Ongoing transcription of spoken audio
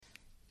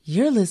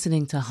You're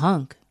listening to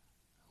Hunk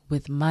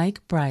with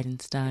Mike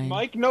Bridenstine.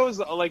 Mike knows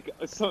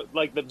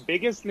the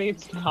biggest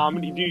names in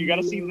comedy. Dude, you got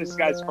to see this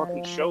guy's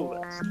fucking show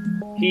list.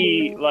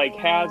 He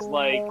has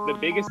the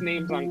biggest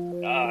names on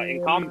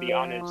in comedy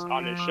on his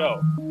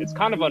show. It's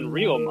kind of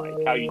unreal, Mike,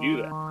 how you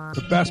do that.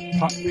 The best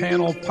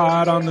panel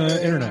pod on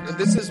the internet.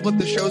 This is what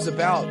the show's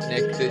about,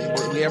 Nick.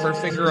 We have our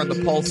finger on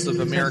the pulse of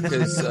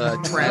America's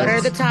trends. What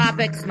are the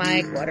topics,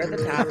 Mike? What are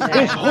the topics?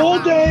 This whole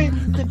day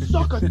can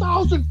suck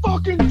 1,000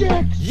 fucking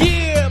dicks.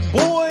 Yeah,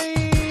 boy.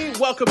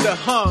 Welcome to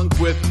Hunk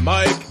with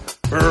Mike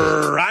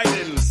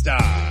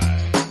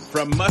Bridenstine.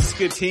 From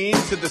Muscatine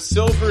to the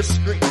Silver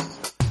Screen.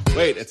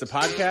 Wait, it's a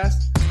podcast?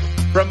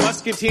 From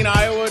Muscatine,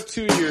 Iowa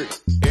to your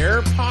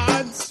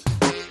AirPods?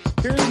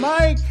 Here's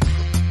Mike.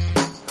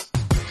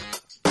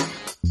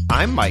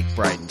 I'm Mike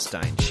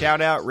Bridenstine.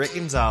 Shout out Rick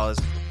Gonzalez.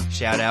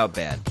 Shout out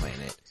Bad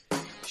Planet.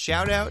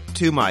 Shout out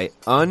to my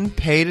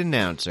unpaid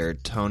announcer,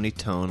 Tony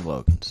Tone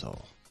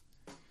Logansoul.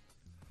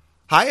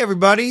 Hi,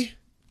 everybody.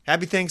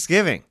 Happy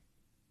Thanksgiving.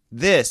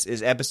 This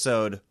is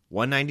episode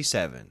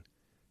 197,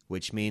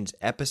 which means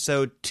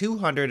episode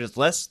 200 is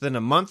less than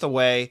a month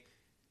away.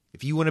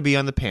 If you want to be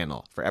on the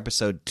panel for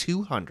episode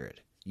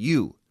 200,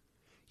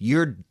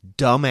 your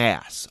dumb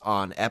ass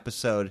on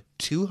episode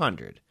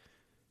 200,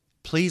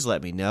 please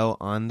let me know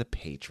on the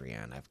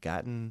Patreon. I've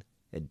gotten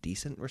a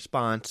decent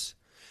response.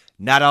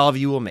 Not all of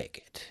you will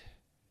make it.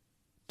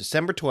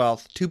 December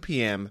 12th, 2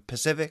 p.m.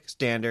 Pacific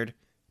Standard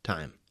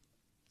Time.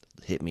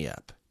 Hit me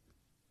up.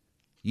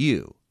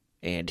 You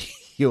and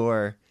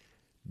your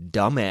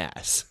dumb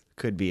ass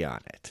could be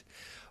on it.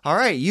 All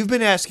right, you've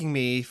been asking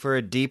me for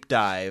a deep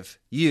dive,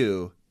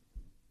 you,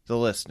 the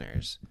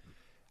listeners.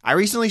 I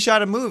recently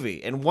shot a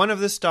movie, and one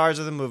of the stars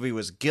of the movie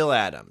was Gil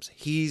Adams.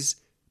 He's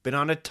been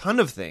on a ton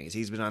of things.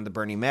 He's been on the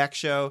Bernie Mac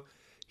Show.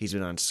 He's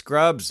been on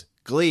Scrubs,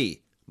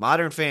 Glee,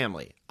 Modern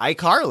Family,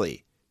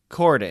 iCarly,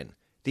 Corden,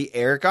 The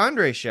Eric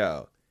Andre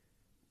Show,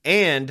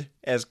 and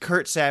as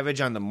Kurt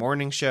Savage on The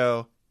Morning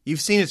Show.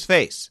 You've seen his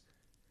face.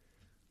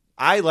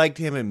 I liked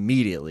him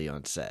immediately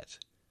on set.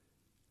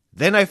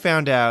 Then I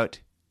found out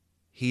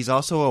he's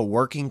also a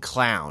working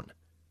clown.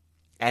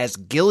 As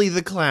Gilly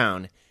the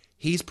Clown,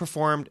 he's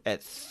performed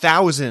at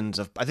thousands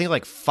of, I think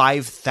like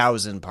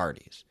 5,000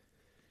 parties.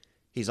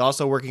 He's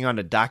also working on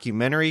a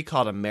documentary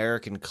called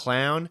American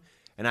Clown,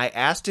 and I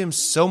asked him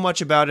so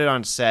much about it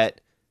on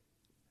set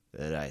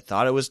that I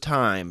thought it was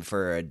time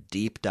for a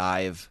deep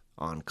dive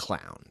on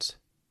clowns.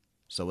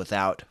 So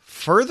without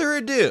further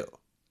ado,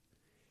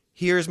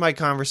 here's my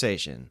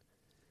conversation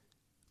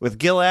with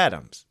Gil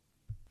Adams.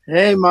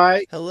 Hey,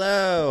 Mike.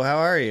 Hello, how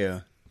are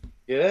you?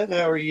 Good.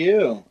 How are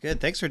you? Good,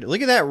 thanks for...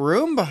 Look at that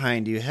room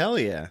behind you, hell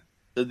yeah.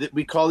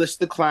 We call this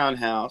the clown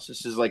house.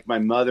 This is like my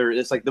mother.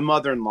 It's like the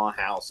mother-in-law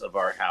house of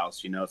our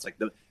house. You know, it's like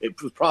it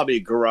was probably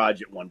a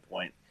garage at one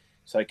point.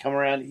 So I come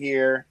around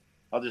here.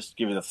 I'll just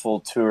give you the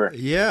full tour.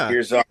 Yeah.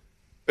 Here's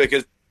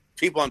because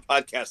people on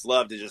podcasts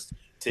love to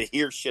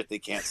hear shit they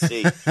can't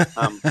see.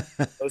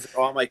 Those are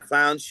all my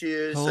clown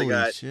shoes. Holy I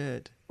got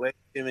shit. way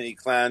too many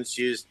clown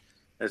shoes.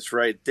 That's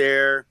right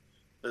there.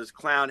 Those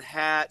clown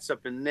hats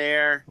up in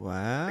there.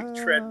 Wow. Like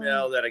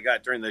treadmill that I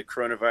got during the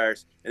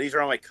coronavirus. And these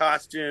are all my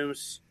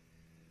costumes,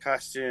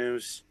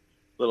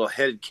 little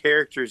headed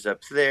characters up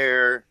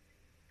there.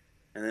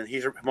 And then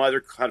here's my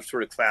other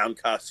sort of clown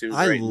costumes.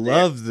 I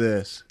love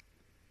this.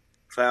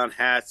 Clown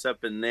hats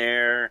up in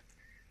there.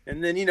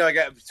 And then, I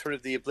got sort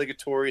of the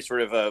obligatory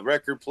sort of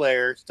record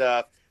player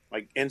stuff,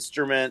 like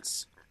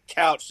instruments,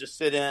 couch to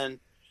sit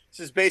in. This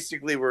is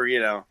basically where,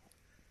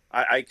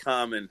 I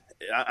come, and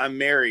I'm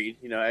married,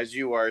 as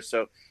you are.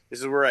 So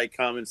this is where I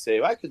come and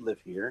say, I could live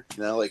here,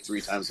 like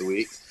 3 times a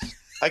week.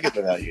 I could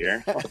live out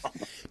here.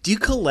 Do you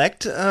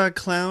collect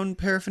clown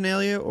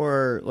paraphernalia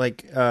or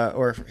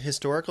or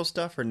historical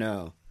stuff or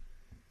no?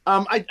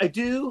 I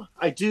do.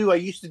 I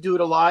used to do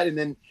it a lot. And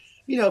then,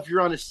 if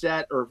you're on a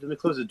set, or let me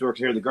close the door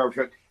here in the garbage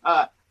truck.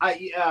 I'll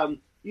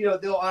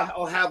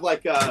have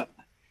like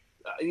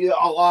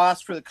I'll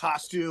ask for the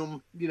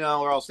costume,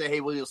 or I'll say,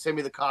 hey, will you send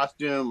me the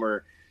costume,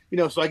 or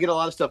so I get a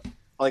lot of stuff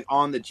like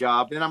on the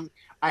job. And I'm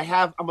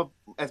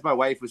as my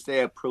wife would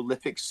say, a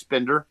prolific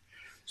spender.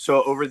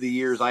 So over the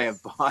years, I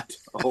have bought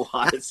a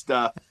lot of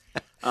stuff,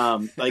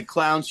 like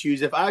clown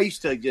shoes. If I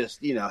used to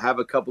just, have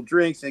a couple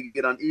drinks and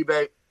get on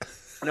eBay,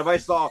 and if I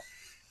saw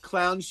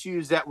clown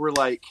shoes that were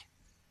like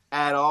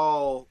at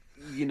all,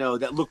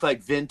 that looked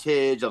like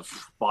vintage, I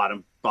bought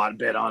them,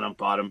 bet on them,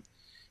 bought them,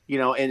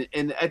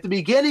 and at the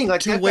beginning,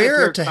 like to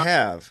wear or to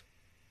have.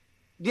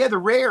 Yeah, the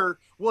rare.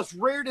 Well, it's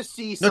rare to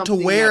see something.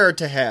 No, to wear or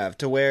to have.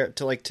 To wear,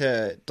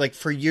 to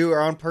for you or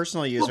on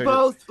personal use.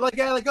 Well, both.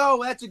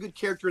 Oh, that's a good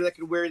character that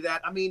could wear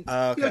that. I mean,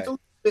 okay.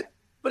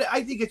 But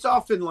I think it's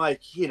often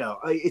like,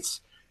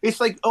 it's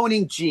like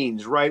owning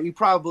jeans, right?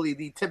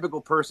 The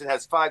typical person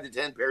has 5 to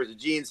 10 pairs of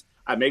jeans.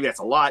 Maybe that's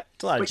a lot.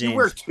 It's a lot of jeans.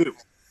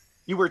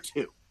 You wear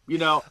two,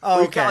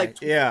 Oh, okay. Got like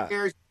 20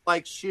 pairs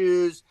like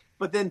shoes,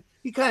 but then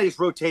you kind of just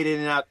rotate in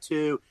and out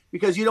too,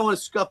 because you don't want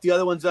to scuff the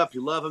other ones up.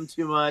 You love them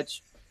too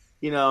much.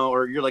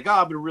 or you're like, oh,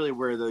 I'm gonna really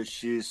wear those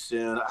shoes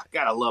soon. I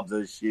gotta love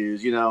those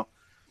shoes,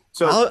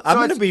 So I'm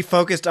going to be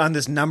focused on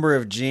this number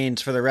of jeans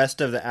for the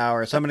rest of the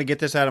hour, so I'm going to get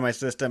this out of my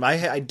system.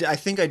 I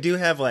think I do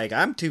have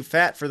I'm too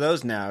fat for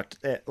those now.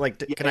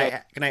 Can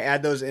I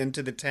add those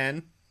into the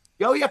 10?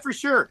 Oh yeah, for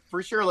sure.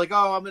 Like,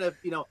 oh, I'm gonna,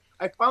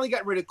 I finally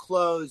got rid of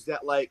clothes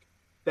that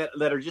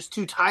that are just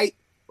too tight,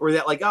 or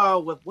that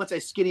once I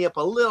skinny up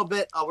a little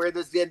bit, I'll wear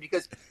this then.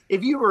 Because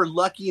if you were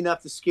lucky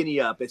enough to skinny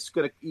up, it's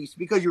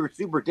because you were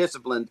super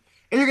disciplined,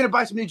 and you're gonna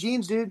buy some new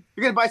jeans, dude.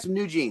 You're gonna buy some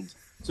new jeans.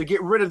 So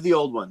get rid of the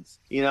old ones,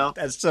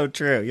 That's so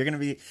true. You're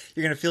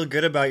gonna feel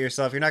good about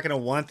yourself. You're not gonna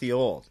want the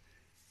old.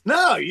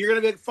 No, you're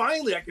gonna be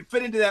finally. I can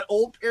fit into that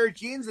old pair of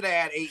jeans that I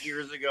had 8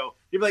 years ago.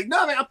 You're like,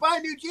 no, man, I'm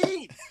buying new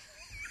jeans.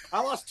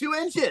 I lost 2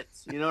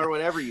 inches, or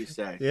whatever you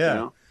say.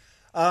 Yeah.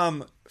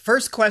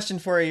 First question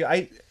for you.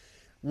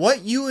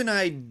 What you and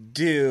I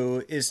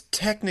do is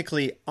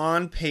technically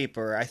on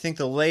paper. I think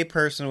the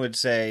layperson would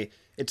say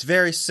it's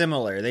very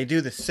similar. They do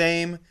the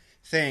same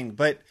thing,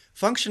 but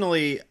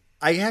functionally,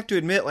 I have to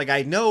admit,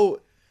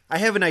 I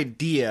have an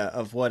idea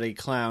of what a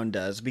clown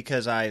does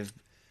because I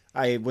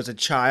was a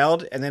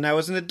child and then I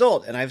was an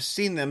adult and I've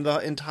seen them the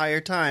entire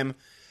time.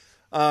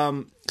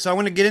 So I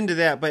want to get into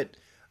that. But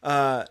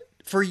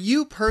for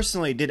you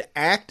personally, did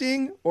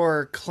acting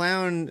or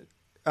clowning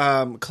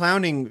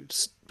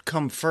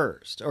come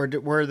first, or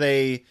were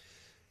they?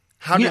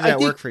 How did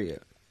that work for you?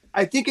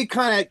 I think it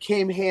kind of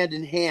came hand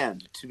in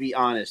hand. To be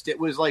honest, it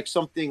was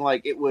something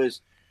it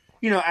was.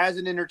 As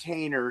an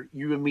entertainer,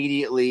 you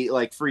immediately,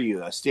 for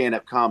you, a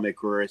stand-up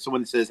comic or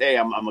someone that says, hey,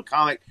 I'm a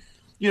comic,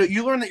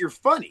 you learn that you're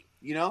funny,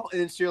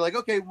 and so you're like,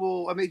 okay,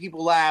 well, I make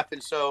people laugh.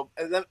 And so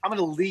I'm going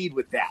to lead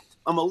with that.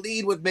 I'm going to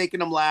lead with making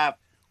them laugh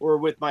or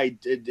with my,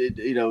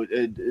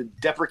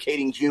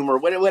 deprecating humor,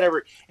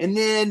 whatever. But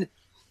then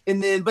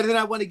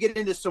I want to get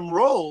into some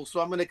roles. So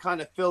I'm going to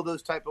kind of fill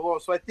those type of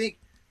roles. So I think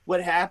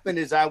what happened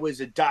is I was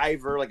a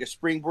diver, like a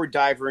springboard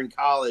diver in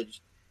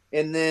college.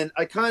 And then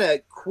I kind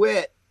of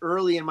quit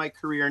early in my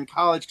career in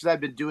college because I've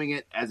been doing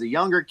it as a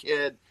younger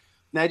kid,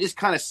 and I just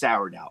kind of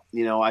soured out.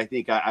 I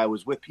think I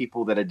was with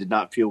people that I did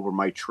not feel were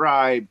my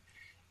tribe,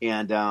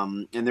 and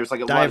there's a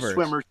lot of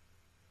swimmers.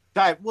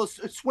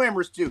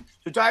 Swimmers too.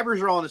 So divers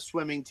are all on a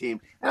swimming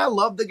team, and I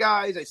love the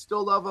guys. I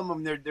still love them. I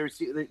mean,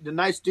 they're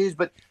nice dudes,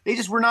 but they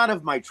just were not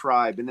of my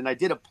tribe. And then I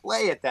did a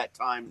play at that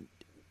time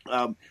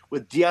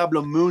with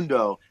Diablo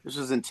Mundo. This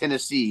was in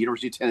Tennessee,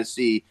 University of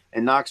Tennessee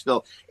in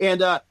Knoxville.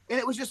 And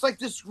it was just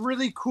this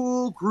really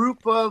cool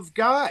group of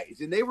guys.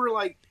 And they were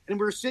and we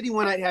were sitting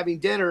one night having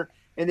dinner,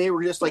 and they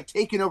were just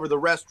taking over the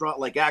restaurant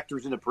like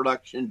actors in a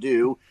production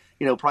do,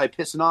 probably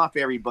pissing off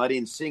everybody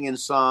and singing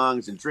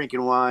songs and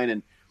drinking wine.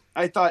 And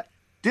I thought,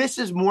 this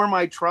is more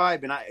my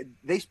tribe. And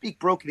they speak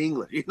broken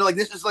English.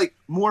 This is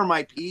more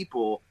my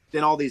people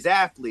than all these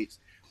athletes.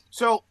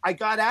 So I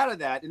got out of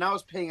that, and I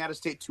was paying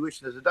out-of-state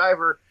tuition as a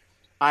diver.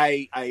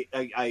 I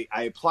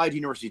applied to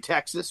University of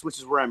Texas, which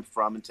is where I'm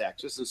from in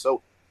Texas, and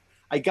so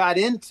I got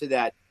into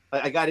that.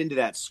 I got into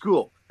that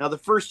school. Now, the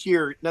first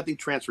year, nothing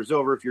transfers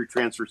over if you're a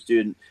transfer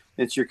student,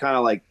 and so you're kind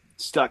of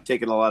stuck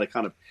taking a lot of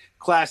kind of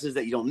classes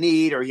that you don't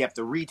need, or you have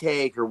to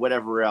retake, or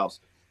whatever else.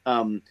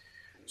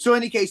 So, in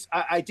any case,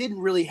 I didn't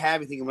really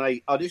have anything when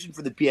I auditioned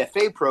for the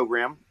BFA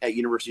program at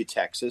University of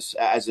Texas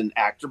as an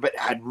actor, but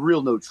had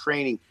no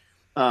training.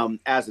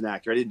 As an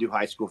actor, I didn't do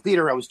high school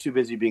theater. I was too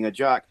busy being a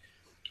jock.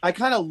 I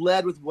kind of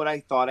led with what I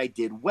thought I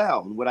did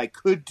well, and what I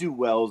could do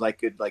well is I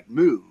could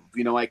move.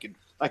 I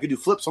could do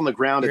flips on the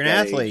ground. You're an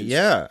athlete,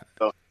 yeah.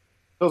 So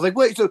I was like,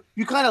 wait, so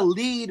you kind of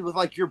lead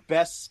with your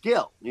best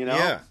skill,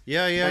 Yeah.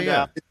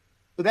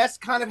 So that's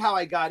kind of how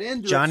I got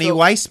into Johnny it.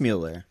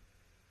 Weissmuller.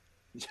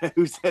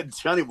 Who said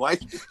Johnny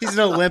Weissmuller? He's an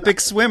Olympic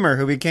swimmer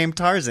who became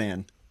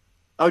Tarzan.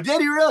 Oh,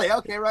 did he really?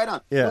 Okay, right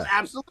on. Yeah, well,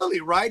 absolutely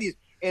right.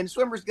 And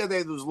swimmers they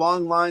have those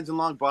long lines and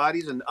long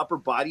bodies and upper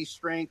body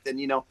strength, and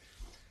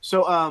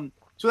so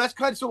that's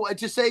kind of, so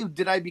to say,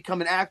 did I become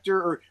an actor,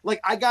 or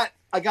I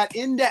got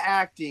into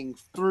acting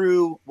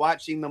through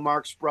watching the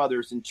Marx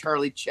Brothers and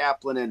Charlie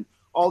Chaplin and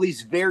all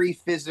these very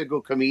physical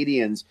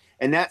comedians,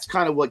 and that's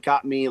kind of what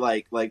got me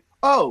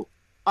oh,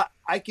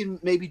 I can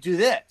maybe do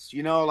this,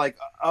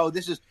 oh,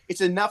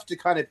 it's enough to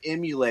kind of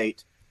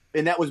emulate.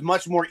 And that was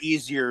much more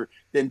easier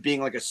than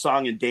being a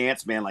song and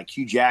dance man like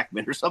Hugh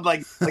Jackman or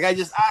something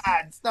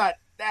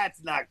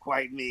that's not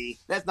quite me.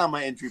 That's not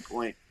my entry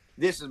point.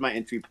 This is my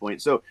entry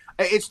point. So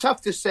it's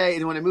tough to say.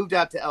 And when I moved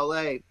out to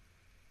LA,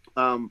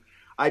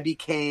 I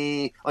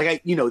became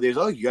there's,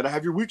 you got to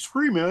have your weeks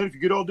free, man, if you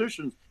get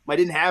auditions. I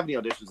didn't have any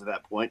auditions at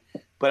that point,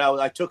 but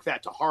I took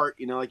that to heart,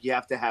 you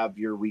have to have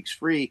your weeks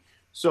free.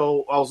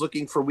 So I was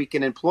looking for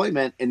weekend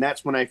employment, and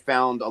that's when I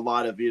found a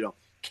lot of,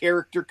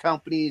 character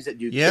companies that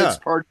do kids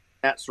parties,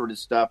 that sort of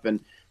stuff. And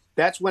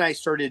that's when I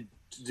started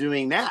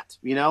doing that,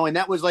 and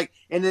that was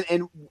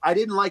and I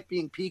didn't like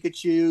being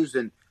Pikachus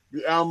and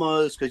the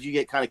Elmos because you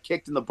get kind of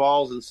kicked in the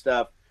balls and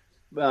stuff.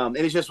 And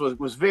it just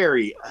was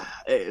very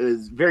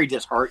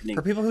disheartening.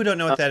 For people who don't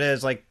know what that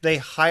is, they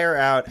hire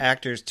out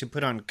actors to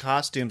put on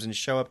costumes and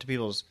show up to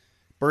people's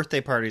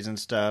birthday parties and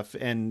stuff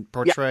and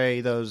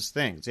portray those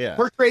things. Yeah.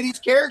 Portray these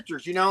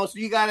characters, so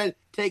you got to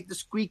take the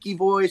squeaky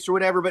voice or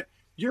whatever. But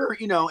you're,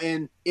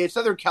 in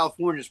Southern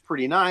California is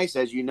pretty nice,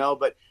 as you know,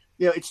 but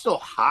it's still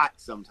hot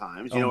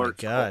sometimes. Oh my or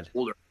God.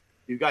 Colder.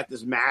 You've got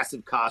this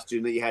massive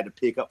costume that you had to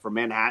pick up from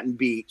Manhattan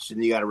Beach,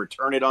 and you got to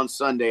return it on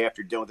Sunday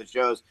after you're done with the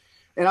shows.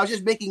 And I was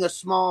just making a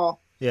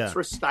small sort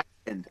of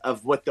stipend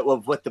of what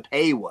the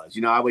pay was.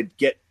 I would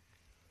get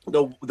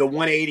the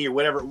 180 or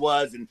whatever it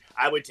was, and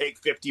I would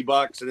take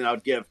 $50, and then I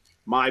would give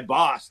my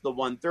boss the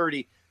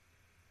 130.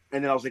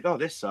 And then I was like, oh,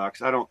 this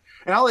sucks. And all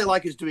I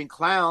like is doing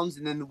clowns.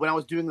 And then when I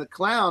was doing the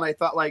clown, I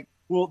thought like,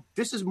 well,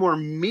 this is more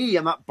me.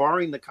 I'm not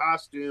borrowing the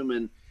costume.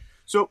 And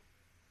so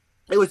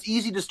it was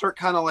easy to start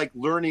kind of like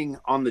learning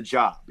on the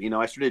job.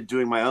 I started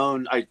doing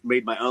I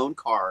made my own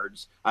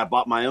cards. I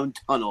bought my own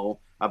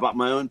tunnel. I bought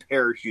my own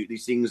parachute,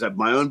 these things. I have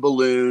my own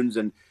balloons.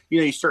 And,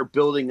 you start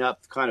building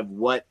up kind of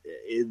what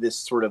this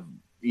sort of,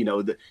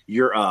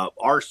 your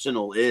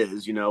arsenal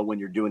is, when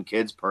you're doing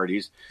kids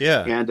parties.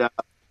 Yeah. And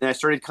I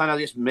started kind of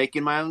just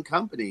making my own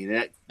company. And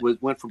it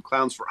went from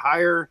Clowns for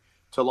Hire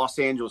to Los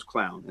Angeles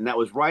Clown. And that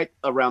was right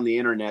around the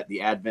internet,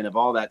 the advent of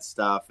all that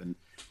stuff. And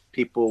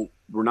people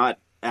were not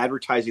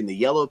advertising the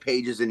Yellow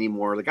Pages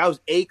anymore. Like I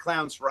was a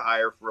Clowns for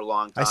Hire for a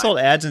long time. I sold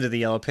ads into the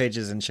Yellow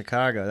Pages in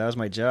Chicago. That was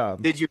my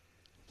job. Did you?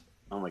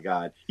 Oh my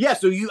God. Yeah.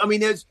 So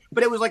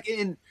but it was like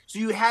so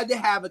you had to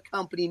have a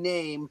company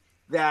name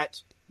that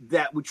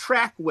would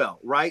track well,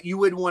 right? You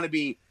wouldn't want to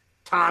be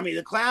Tommy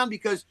the Clown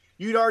because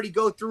you'd already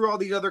go through all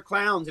these other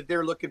clowns if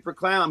they're looking for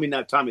clown. I mean,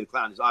 not Tommy the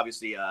Clown is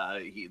obviously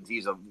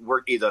he's the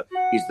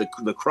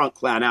crunk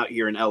clown out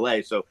here in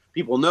LA, so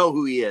people know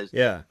who he is.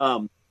 Yeah.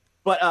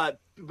 But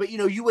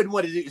you wouldn't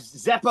want to do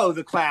Zeppo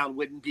the Clown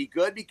wouldn't be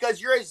good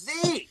because you're a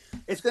Z.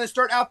 It's going to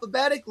start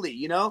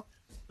alphabetically,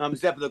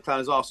 Zeppo the Clown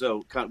is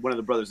also kind of one of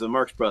the brothers of the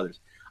Marx Brothers.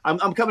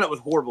 I'm coming up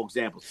with horrible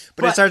examples.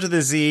 But it starts with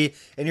a Z,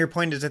 and your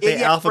point is that they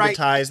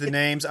alphabetize the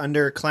names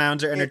under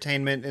clowns or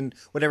entertainment in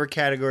whatever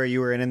category you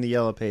were in the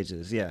Yellow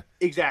Pages. Yeah.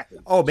 Exactly.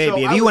 Oh,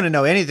 baby, if you want to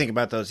know anything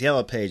about those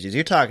Yellow Pages,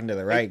 you're talking to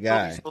the right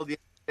guy.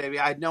 Baby,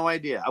 I had no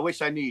idea. I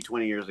wish I knew you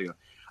 20 years ago.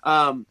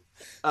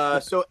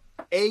 So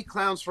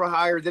Clowns for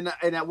Hire. Then,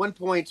 and at one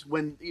point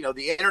when,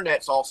 the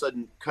internet's all of a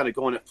sudden kind of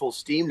going at full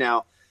steam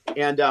now.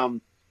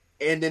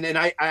 And then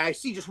I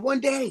see just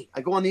one day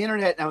I go on the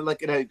internet and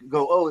I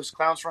go, oh, it's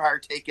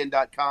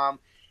clownsforhiretaken.com.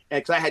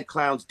 And because I had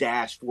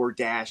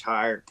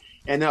clowns-for-hire.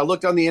 And then I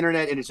looked on the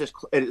internet and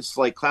it's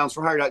like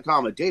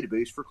clownsforhire.com, a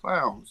database for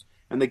clowns.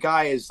 And the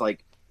guy is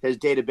like, his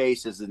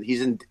database is, and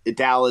he's in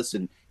Dallas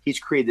and he's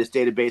created this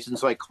database. And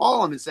so I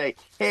call him and say,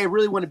 hey, I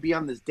really want to be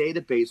on this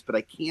database, but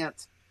I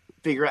can't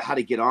figure out how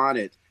to get on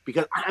it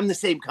because I'm the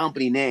same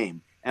company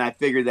name. And I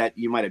figured that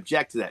you might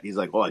object to that. He's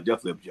like, well, I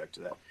definitely object to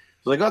that.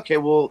 So like, okay,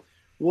 well,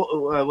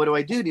 what do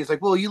I do? And he's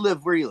like, well, where do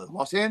you live?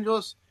 Los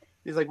Angeles?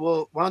 He's like,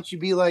 well, why don't you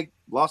be like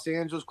Los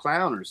Angeles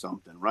Clown or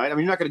something, right? I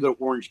mean, you're not going to go to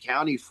Orange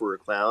County for a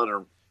clown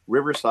or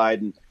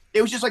Riverside. And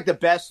it was just like the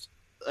best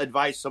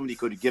advice somebody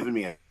could have given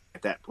me at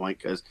that point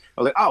because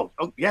I was like, oh,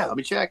 yeah, let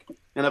me check.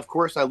 And of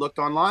course, I looked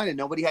online and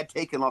nobody had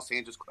taken Los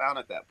Angeles Clown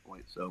at that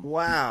point. So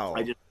wow,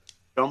 I just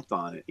jumped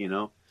on it,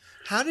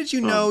 How did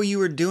you know you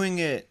were doing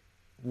it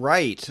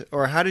right?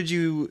 Or how did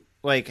you,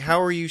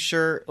 how are you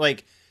sure,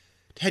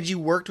 had you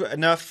worked with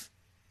enough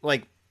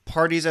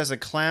parties as a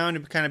clown to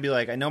kind of be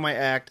like, I know my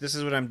act, this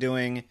is what I'm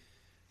doing.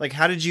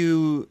 How did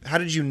you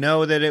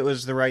know that it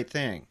was the right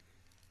thing?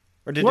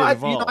 Or did it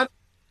evolve?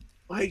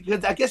 I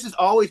guess it's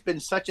always been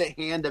such a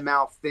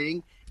hand-to-mouth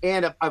thing.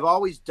 And I've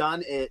always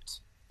done it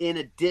in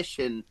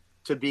addition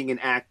to being an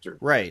actor.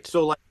 Right.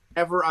 So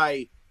whenever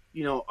I've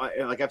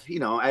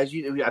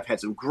had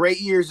some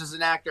great years as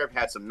an actor. I've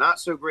had some not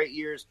so great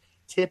years.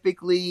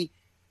 Typically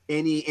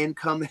any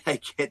income that I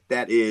get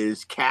that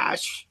is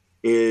cash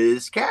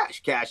is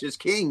cash. Cash is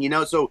king,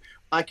 so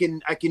I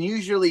can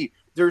usually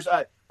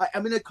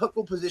I'm in a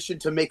couple position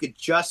to make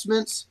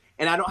adjustments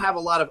and I don't have a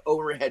lot of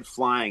overhead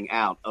flying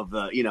out of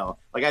the,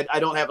 I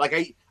don't have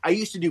I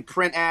used to do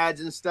print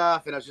ads and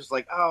stuff and I was just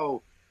like,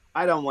 oh,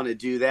 I don't want to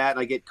do that. And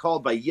I get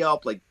called by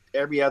Yelp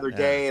every other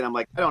day. And I'm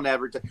like, I don't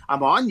advertise.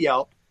 I'm on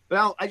Yelp,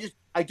 but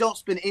I don't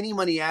spend any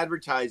money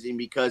advertising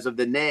because of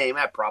the name.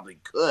 I probably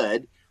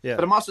could,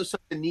 but I'm also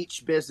such a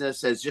niche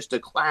business as just a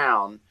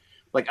clown.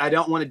 I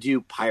don't want to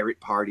do pirate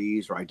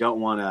parties or I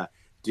don't want to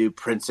do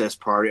princess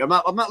party. I'm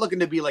not looking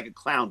to be like a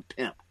clown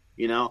pimp,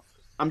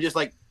 I'm just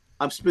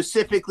I'm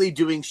specifically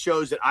doing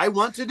shows that I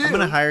want to do. I'm going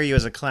to hire you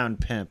as a clown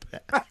pimp.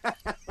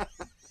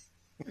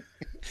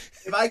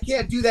 If I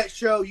can't do that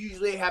show,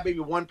 usually I have maybe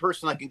one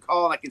person I can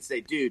call and I can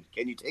say, dude,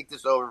 can you take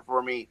this over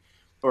for me?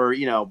 Or,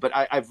 but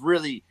I've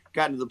really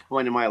gotten to the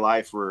point in my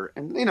life where,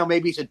 and,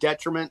 maybe it's a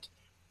detriment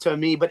to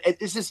me, but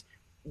it's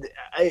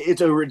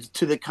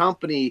to the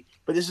company,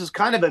 but this is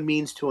kind of a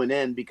means to an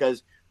end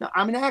because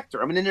I'm an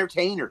actor. I'm an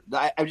entertainer.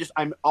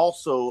 I'm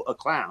also a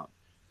clown.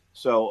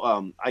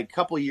 So a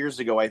couple of years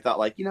ago, I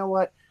thought you know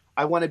what?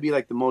 I want to be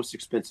the most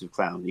expensive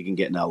clown you can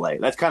get in LA.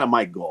 That's kind of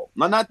my goal.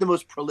 Not the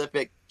most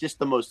prolific, just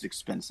the most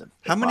expensive.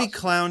 How many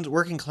clowns,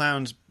 working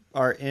clowns,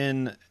 are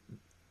in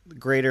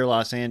greater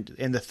Los Angeles,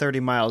 in the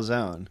 30-mile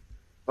zone?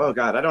 Oh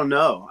God, I don't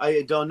know. I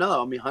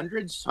mean,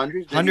 hundreds,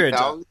 maybe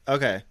thousands.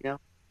 Okay. Yeah.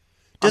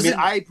 Doesn't-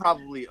 I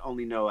probably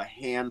only know a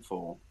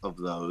handful of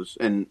those,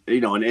 and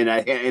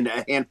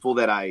a handful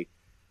that I,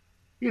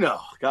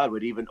 God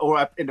would even,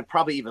 and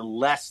probably even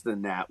less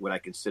than that would I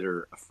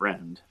consider a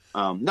friend.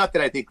 Not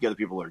that I think the other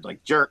people are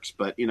like jerks,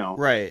 but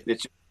Right.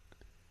 it's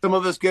some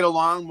of us get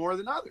along more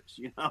than others.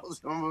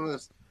 Some of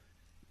us.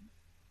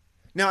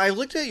 Now, I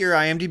looked at your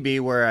IMDb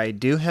where I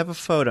do have a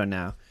photo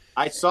now.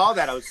 I saw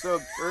that. I was so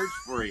encouraged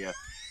for you.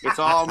 It's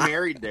all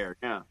married there.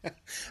 Yeah.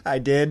 I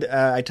did.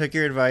 I took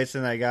your advice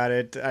and I got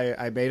it.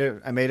 I made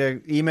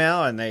an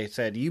email and they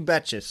said, "You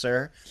betcha,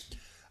 sir."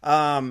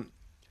 I've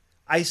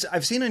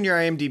seen on your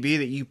IMDb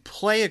that you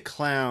play a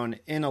clown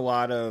in a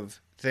lot of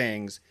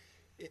things.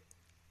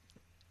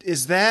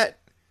 Is that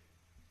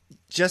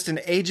just an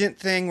agent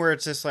thing where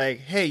it's just like,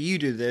 hey, you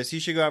do this, you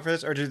should go out for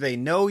this? Or do they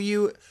know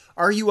you?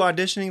 Are you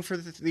auditioning for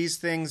these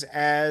things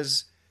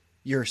as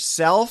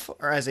yourself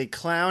or as a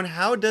clown?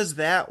 How does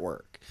that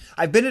work?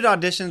 I've been at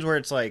auditions where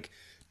it's like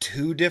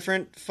two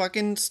different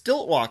fucking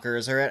stilt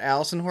walkers are at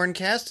Allison Horn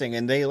Casting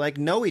and they like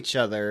know each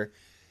other.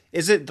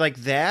 Is it like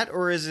that,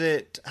 or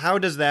how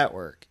does that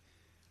work?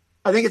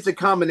 I think it's a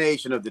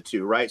combination of the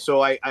two, right?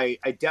 So I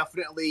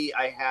definitely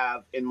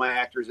have in my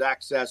Actors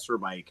Access or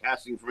my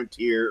Casting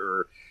Frontier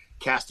or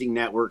Casting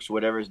Networks,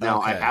 whatever it is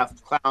now, I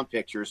have clown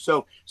pictures.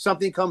 So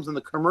something comes on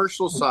the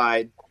commercial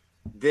side,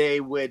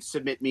 they would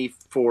submit me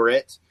for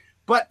it.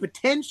 But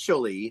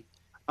potentially,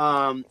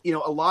 a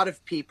lot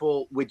of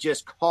people would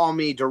just call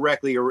me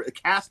directly, or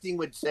casting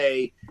would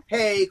say,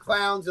 hey,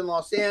 clowns in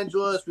Los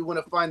Angeles, we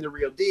want to find the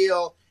real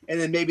deal. And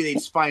then maybe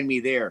they'd find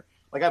me there.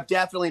 Like I've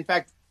definitely, in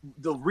fact,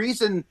 the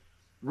reason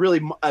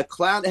really a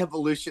clown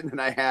evolution that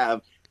I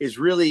have is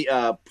really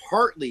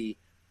partly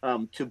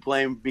to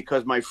blame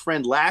because my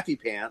friend Laffy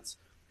Pants,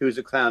 who's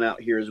a clown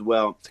out here as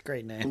well. It's a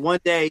great name. One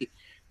day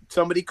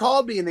somebody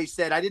called me and they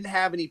said I didn't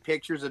have any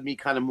pictures of me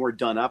kind of more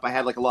done up. I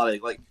had like a lot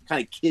of like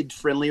kind of kid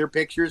friendlier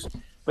pictures,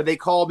 but they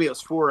called me. It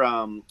was for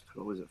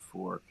what was it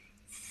for?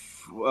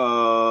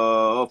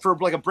 For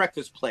like a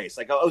breakfast place.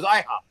 Like it was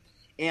IHOP.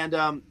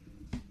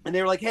 And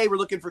they were like, hey, we're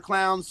looking for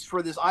clowns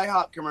for this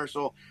IHOP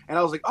commercial. And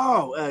I was like,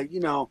 I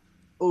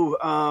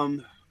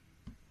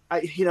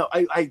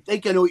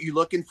think I know what you're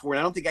looking for. And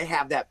I don't think I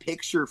have that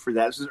picture for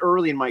that. This is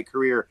early in my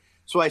career.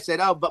 So I said,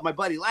 but my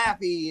buddy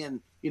Laffy. And,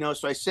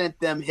 so I sent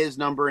them his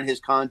number and his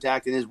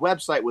contact, and his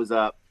website was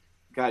up.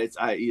 God,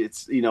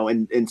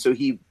 and so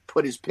he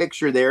put his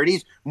picture there, and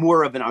he's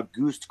more of an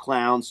Auguste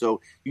clown.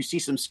 So you see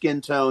some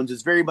skin tones.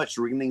 It's very much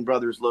Ringling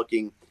Brothers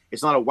looking.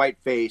 It's not a white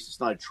face. It's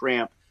not a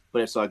tramp,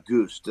 but it's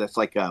Auguste. That's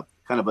like a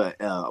kind of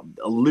a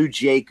Lou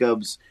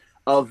Jacobs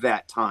of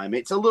that time.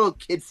 It's a little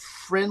kid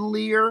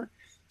friendlier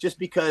just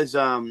because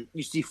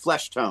you see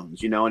flesh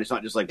tones, and it's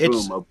not just like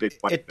boom, a big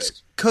white face.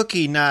 It's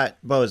Cookie, not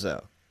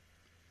Bozo.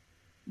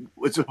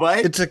 It's what?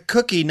 It's a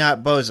Cookie,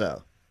 not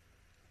Bozo.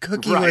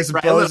 Cookie was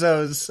right.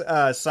 Bozo's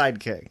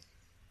sidekick.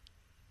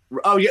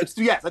 Oh yes,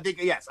 I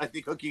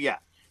think Cookie,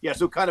 yeah.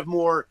 So kind of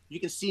more, you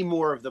can see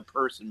more of the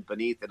person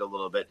beneath it a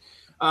little bit.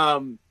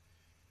 In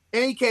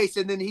any case,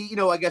 and then he,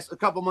 I guess a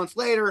couple months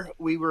later,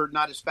 we were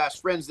not as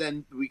fast friends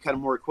then. We kind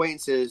of more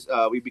acquaintances.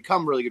 We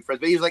become really good friends.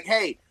 But he was like,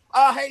 hey,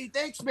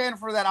 thanks, man,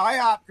 for that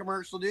IHOP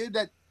commercial, dude.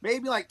 That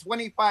made me like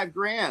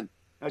 $25,000.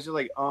 I was just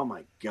like, oh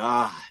my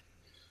God.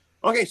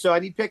 Okay, so I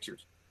need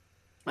pictures.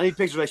 I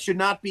should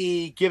not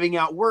be giving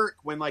out work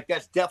when like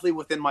that's definitely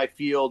within my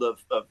field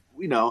of it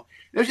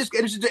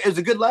was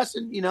a good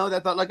lesson, that I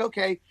thought like,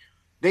 okay.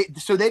 They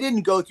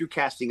didn't go through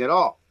casting at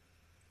all.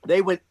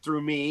 They went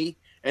through me.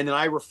 And then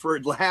I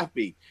referred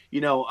Laffy.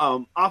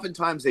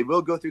 Oftentimes they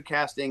will go through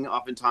casting.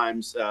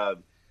 Oftentimes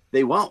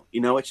they won't.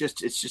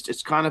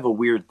 It's kind of a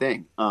weird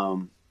thing.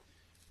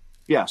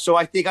 So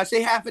I think I'd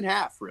say half and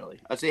half.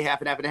 Really, I'd say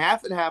half and half and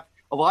half and half.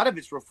 A lot of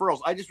it's referrals.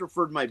 I just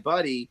referred my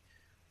buddy.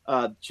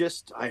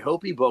 I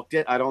hope he booked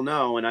it. I don't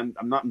know, and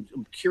I'm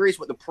curious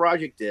what the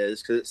project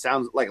is because it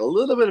sounds like a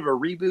little bit of a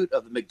reboot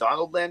of the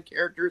McDonaldland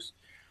characters.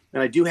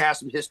 And I do have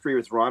some history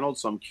with Ronald,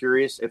 so I'm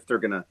curious if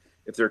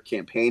they're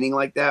campaigning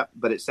like that,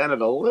 but it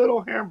sounded a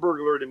little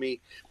Hamburglar to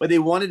me. But they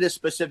wanted a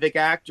specific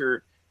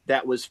actor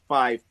that was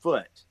 5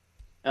 foot,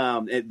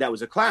 that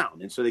was a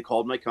clown, and so they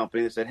called my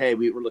company and said, "Hey,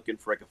 we were looking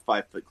for like a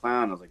 5 foot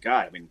clown." I was like,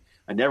 "God,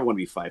 I never want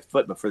to be 5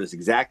 foot, but for this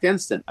exact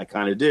instant, I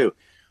kind of do."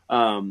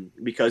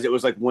 Because it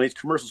was like one of these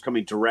commercials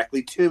coming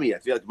directly to me. I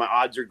feel like my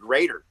odds are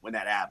greater when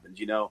that happens.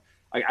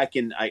 I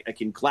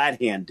can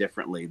glad hand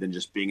differently than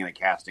just being in a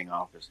casting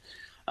office.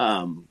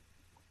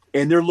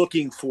 And they're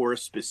looking for a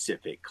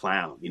specific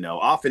clown.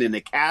 Often in a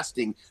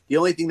casting, the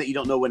only thing that you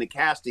don't know when a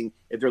casting,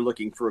 if they're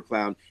looking for a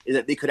clown, is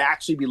that they could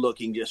actually be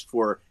looking just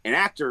for an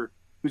actor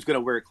who's going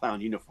to wear a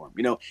clown uniform.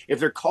 If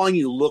they're calling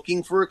you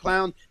looking for a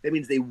clown, that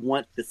means they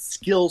want the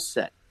skill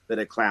set that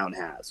a clown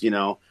has,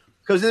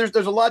 because there's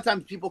a lot of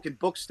times people can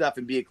book stuff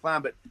and be a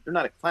clown, but they're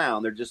not a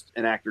clown. They're just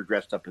an actor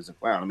dressed up as a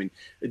clown.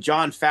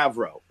 Jon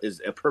Favreau is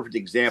a perfect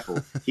example.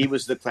 He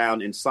was the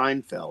clown in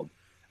Seinfeld.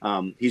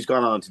 He's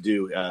gone on to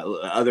do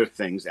other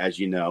things, as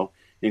you know,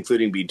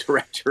 including be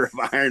director of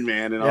Iron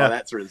Man and all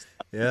that sort of stuff.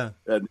 Yeah.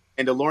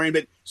 And DeLorean.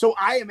 But so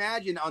I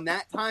imagine on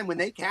that time when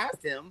they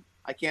cast him,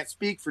 I can't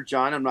speak for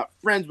John. I'm not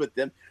friends with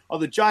them.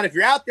 Although, John, if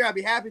you're out there, I'd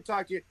be happy to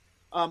talk to you.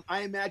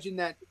 I imagine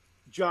that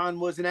John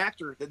was an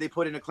actor that they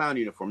put in a clown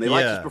uniform. They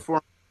like his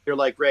performance. They're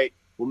like, great,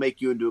 we'll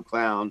make you into a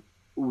clown.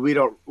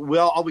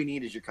 All we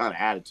need is your kind of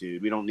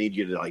attitude. We don't need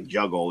you to like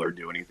juggle or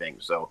do anything.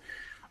 So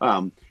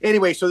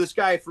anyway, so this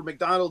guy from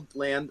McDonald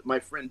Land, my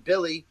friend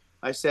Billy,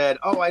 I said,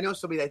 oh, I know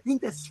somebody, I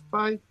think that's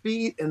 5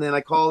 feet. And then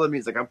I called him.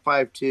 He's like, I'm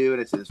 5'2". And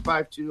I said, is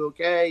 5'2"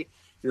 okay?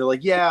 And they're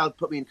like, yeah,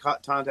 put me in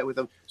contact with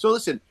them. So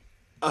listen,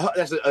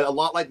 that's a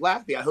lot like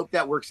Laffy. I hope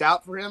that works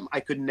out for him. I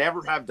could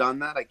never have done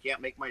that. I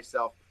can't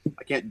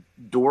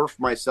dwarf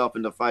myself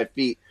into 5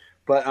 feet.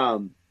 But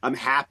I'm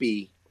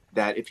happy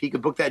that if he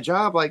could book that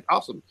job, like,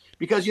 awesome.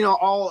 Because,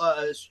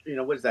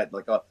 what is that?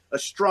 Like a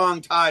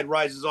strong tide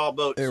rises all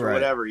boats or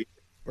whatever.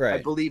 Right. I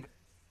believe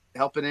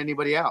helping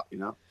anybody out,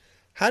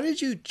 How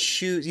did you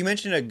choose? You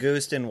mentioned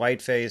Auguste and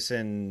Whiteface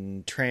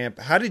and Tramp.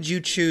 How did you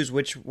choose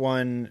which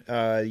one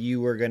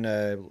you were going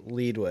to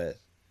lead with?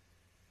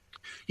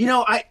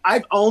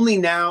 I've only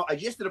now, I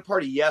just did a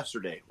party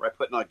yesterday where I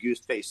put an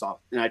Auguste face on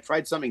and I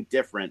tried something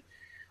different.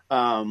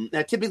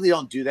 I typically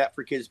don't do that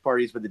for kids'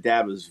 parties, but the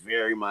dad was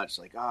very much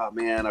like, oh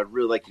man, I'd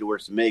really like you to wear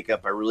some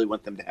makeup. I really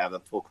want them to have a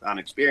full clown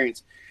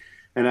experience.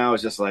 And I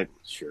was just like,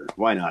 sure,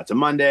 why not? It's a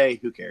Monday.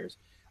 Who cares?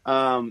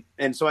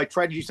 And so I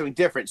tried to do something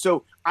different.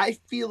 So I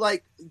feel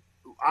like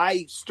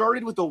I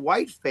started with a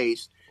white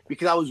face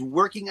because I was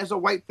working as a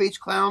white face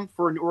clown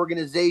for an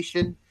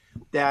organization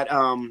that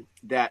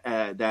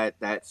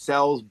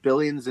sells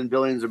billions and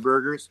billions of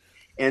burgers.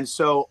 And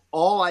so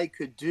all I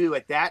could do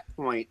at that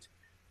point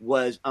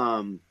was,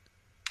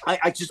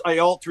 I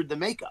altered the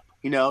makeup,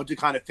 to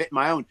kind of fit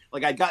my own,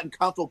 like I'd gotten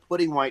comfortable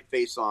putting white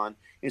face on.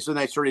 And so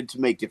then I started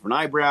to make different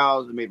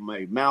eyebrows and made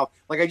my mouth.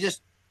 Like I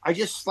just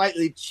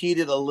slightly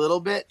cheated a little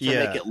bit to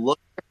make it look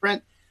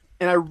different.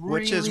 And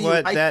which is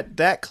what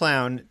that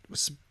clown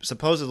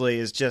supposedly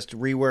is just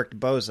reworked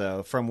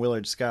Bozo from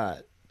Willard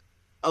Scott.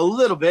 A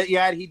little bit.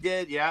 Yeah, he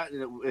did. Yeah.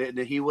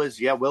 He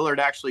was, Willard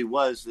actually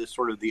was the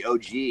sort of the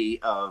OG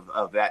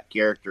of that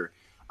character.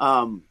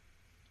 And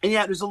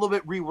yeah, it was a little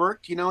bit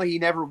reworked. He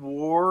never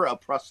wore a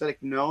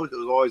prosthetic nose. It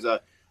was always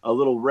a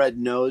little red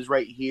nose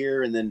right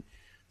here. And then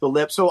the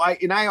lip. So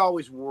I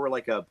always wore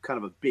like a kind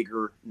of a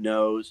bigger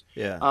nose.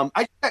 Yeah.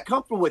 I got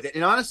comfortable with it.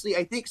 And honestly,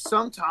 I think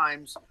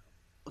sometimes,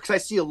 because I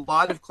see a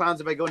lot of clowns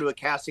if I go into a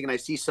casting and I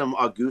see some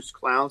Auguste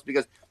clowns,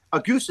 because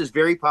Auguste is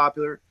very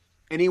popular.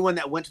 Anyone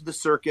that went to the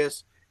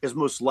circus is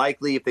most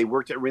likely, if they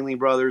worked at Ringling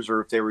Brothers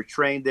or if they were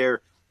trained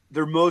there,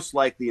 they're most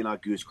likely an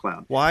Auguste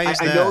clown. Why is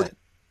that? I know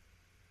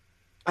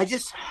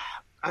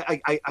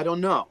I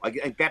don't know.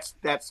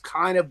 That's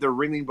kind of the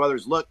Ringling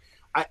Brothers look.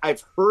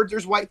 I've heard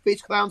there's white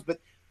face clowns, but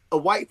a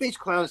white face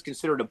clown is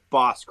considered a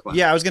boss clown.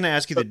 Yeah, I was going to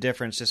ask you the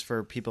difference just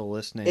for people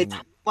listening. It's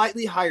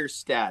slightly higher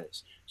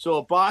status. So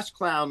a boss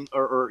clown,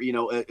 or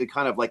a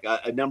kind of like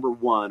a number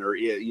one, or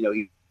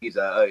he's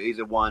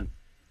a one,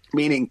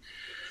 meaning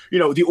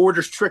the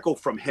orders trickle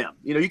from him.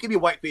 You can be a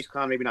white face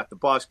clown, maybe not the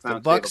boss clown.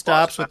 The buck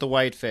stops with the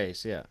white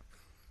face. Yeah,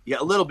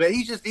 a little bit.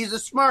 He's the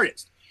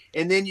smartest.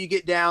 And then you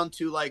get down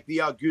to like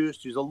the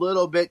Auguste, who's a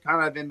little bit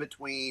kind of in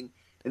between,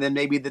 and then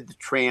maybe the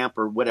Tramp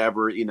or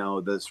whatever,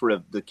 the sort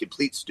of the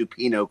complete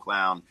Stupino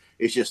clown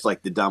is just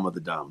like the dumb of the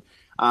dumb.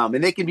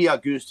 And they can be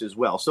Auguste as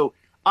well. So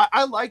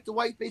I like the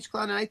white face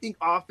clown, and I think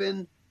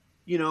often,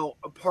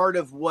 a part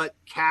of what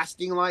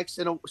casting likes.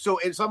 So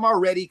I'm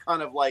already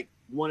kind of like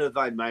one of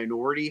the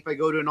minority. If I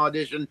go to an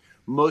audition,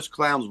 most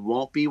clowns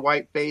won't be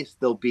white face.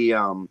 They'll be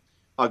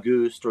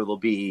Auguste, or they'll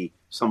be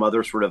some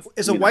other sort of.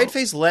 Is a white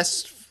face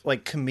less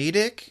like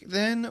comedic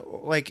then,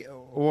 like,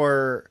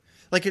 or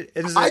like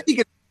I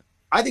think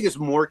it's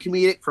more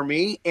comedic for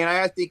me, and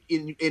I think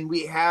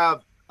we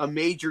have a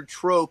major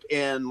trope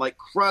in like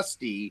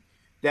Krusty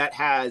that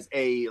has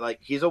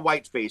he's a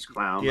white face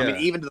clown. Yeah. I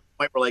mean, even to the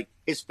point where like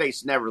his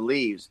face never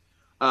leaves.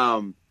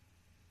 And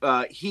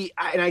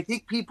I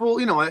think people,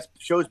 that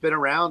show's been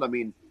around. I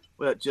mean,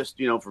 just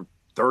for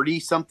 30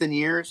 something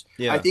years.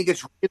 Yeah. I think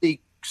it's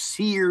really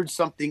seared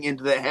something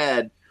into the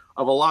head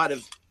of a lot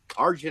of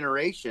our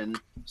generation,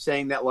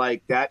 saying that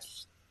like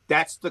that's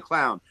the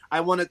clown. I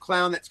want a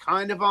clown that's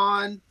kind of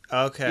on.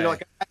 Okay.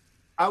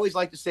 I always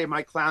like to say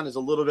my clown is a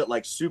little bit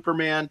like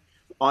Superman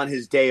on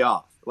his day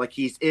off. Like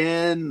he's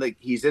in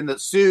the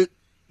suit,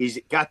 he's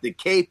got the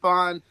cape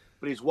on,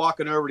 but he's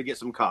walking over to get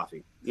some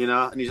coffee,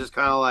 and he's just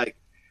kind of like,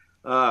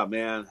 oh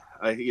man,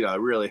 I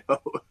really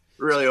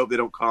hope they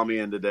don't call me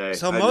in today.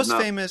 So most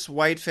famous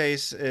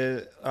whiteface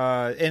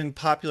in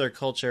popular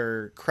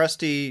culture,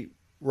 Krusty,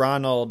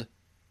 Ronald,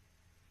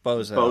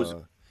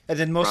 Bozo. And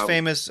then most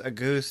famous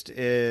Auguste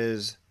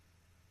is.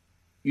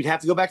 You'd have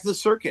to go back to the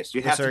circus.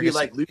 You'd have to be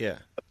like Luke. Yeah.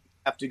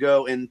 Have to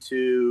go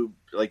into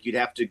you'd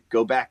have to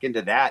go back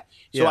into that.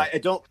 So I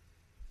don't.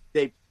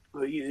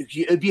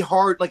 It'd be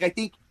hard. Like I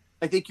think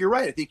you're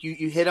right. I think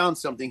you hit on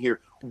something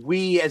here.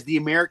 We as the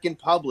American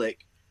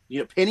public,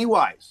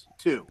 Pennywise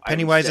too.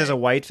 Pennywise is a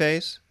white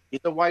face?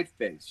 It's a white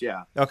face,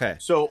 yeah. Okay.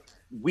 So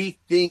we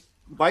think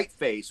white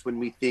face when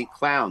we think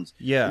clowns.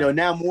 Yeah.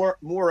 Now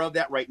more of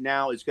that right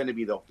now is going to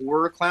be the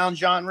horror clown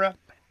genre.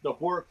 The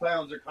horror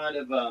clowns are kind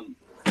of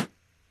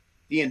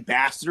the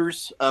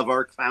ambassadors of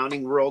our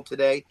clowning world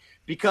today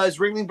because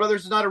Ringling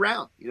Brothers is not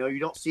around. You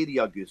don't see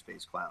the goose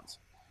face clowns.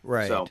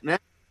 Right. So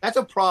that's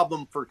a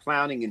problem for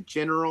clowning in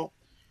general.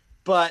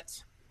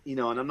 But, and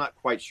I'm not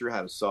quite sure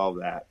how to solve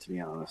that, to be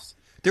honest.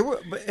 There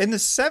were in the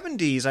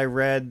 70s. I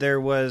read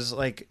there was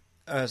like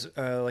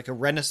a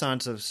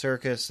renaissance of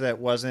circus that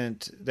was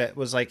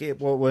like it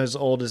was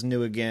old is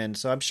new again.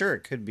 So I'm sure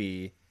it could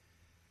be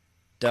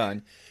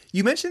done.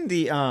 You mentioned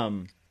the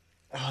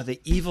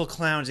evil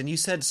clowns, and you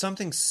said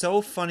something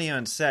so funny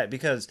on set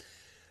because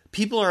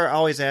people are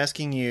always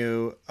asking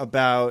you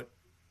about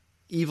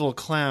evil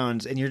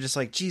clowns, and you're just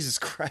like, Jesus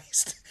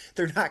Christ,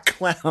 they're not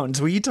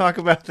clowns. Will you talk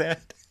about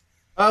that?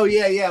 Oh,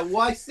 yeah.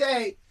 Well, I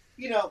say,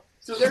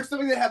 so there's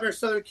something that happened in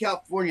Southern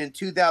California in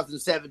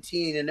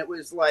 2017, and it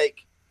was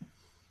like,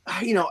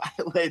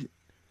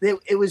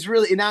 it was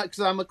really, now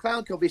because I'm a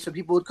clown company, so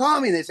people would call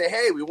me and they say,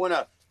 hey, we want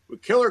to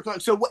killer clown.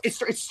 So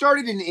it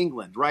started in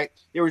England, right?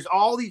 There was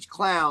all these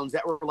clowns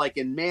that were like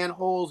in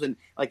manholes and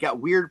like at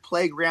weird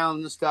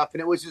playgrounds and stuff,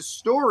 and it was this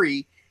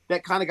story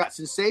that kind of got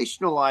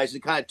sensationalized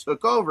and kind of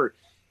took over.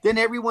 Then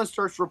everyone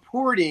starts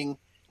reporting,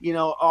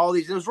 all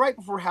these. It was right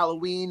before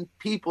Halloween.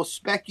 People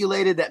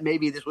speculated that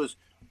maybe this was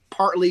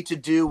partly to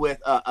do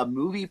with a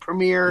movie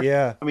premiere.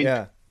 Yeah,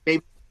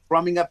 maybe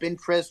drumming up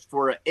interest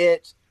for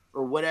It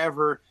or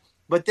whatever.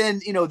 But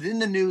then, then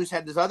the news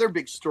had this other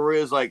big story.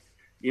 It was like,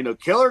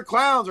 killer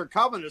clowns are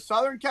coming to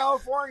Southern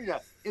California.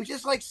 It was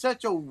just like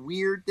such a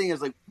weird thing. I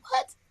was like,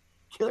 what?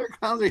 Killer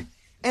clowns?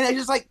 And I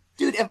just like,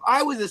 dude, if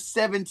I was a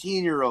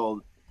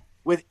 17-year-old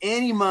with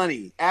any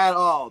money at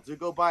all to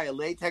go buy a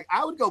latex,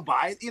 I would go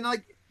buy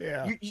it.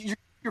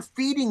 You're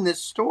feeding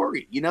this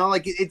story,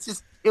 it's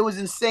just, it was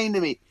insane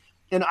to me.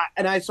 So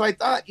I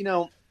thought,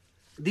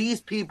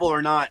 these people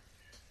are not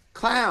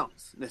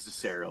clowns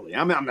necessarily.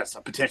 I'm not,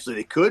 potentially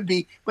they could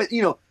be, but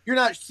you're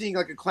not seeing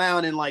like a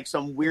clown in like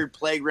some weird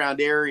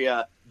playground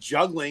area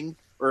juggling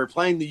or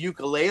playing the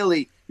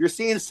ukulele. You're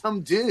seeing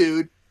some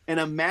dude in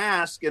a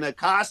mask and a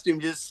costume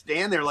just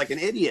stand there like an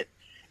idiot.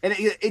 And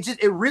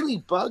it really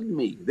bugged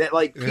me that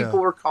like people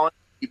were calling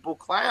people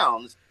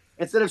clowns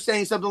instead of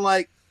saying something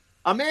like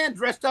a man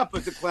dressed up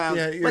as a clown.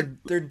 Yeah,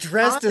 they're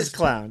dressed as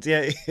clowns.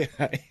 Yeah.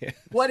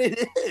 What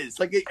it is,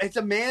 like it's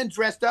a man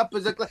dressed up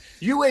as a clown.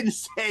 You wouldn't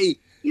say,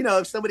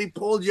 if somebody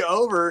pulled you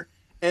over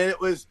and it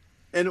was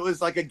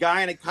like a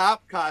guy in a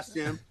cop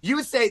costume, you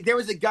would say there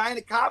was a guy in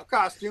a cop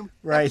costume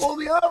that pulled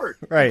me over.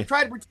 Right.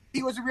 Tried to pretend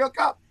he was a real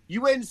cop.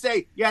 You wouldn't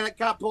say, yeah, that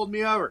cop pulled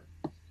me over.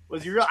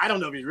 Was he real? I don't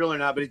know if he's real or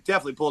not, but he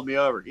definitely pulled me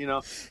over.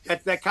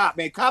 That's that cop,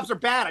 man. Cops are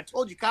bad. I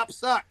told you, cops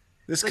suck.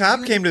 This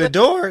cop came to the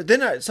door.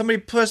 Then somebody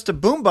pushed a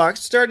boombox,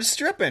 started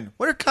stripping.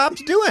 What are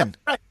cops doing?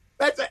 Right.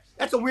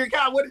 That's a weird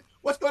guy.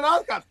 What's going on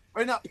with cops?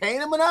 Are they not paying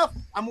them enough?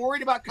 I'm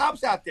worried about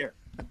cops out there.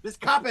 This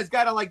cop has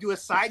got to like do a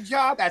side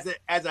job as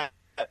a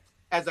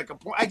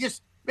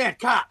man,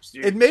 cops,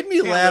 dude. It made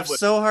me laugh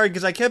so hard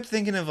because I kept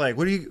thinking of like,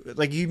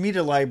 you meet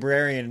a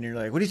librarian and you're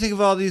like, what do you think of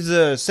all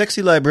these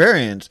sexy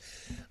librarians?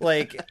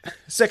 Like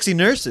sexy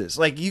nurses.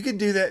 Like you could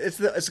do that.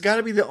 It's got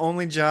to be the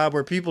only job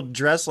where people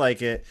dress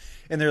like it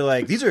and they're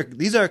like, these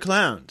are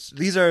clowns.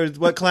 These are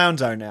what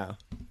clowns are now.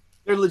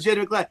 They're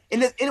legitimate clowns.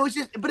 And it was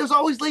just, but it was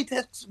always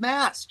latex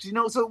masks,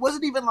 so it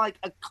wasn't even like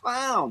a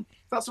clown.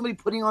 It's not somebody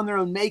putting on their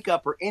own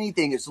makeup or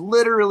anything. It's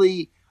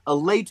literally a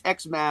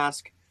latex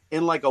mask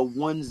in like a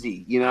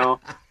onesie,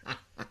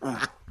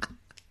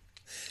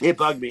 It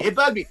bugged me.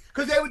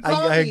 Because they would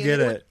call me. I get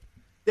it.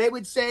 They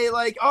would say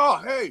like, oh,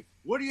 hey,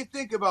 what do you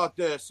think about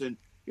this? And,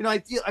 I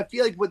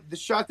feel like what the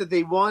shot that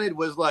they wanted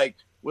was like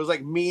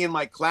me and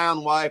my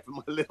clown wife and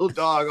my little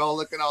dog all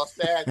looking all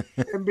sad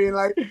and being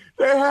like,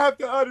 they have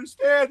to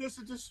understand this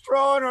is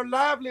destroying our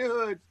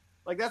livelihood.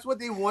 Like, that's what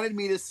they wanted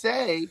me to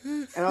say.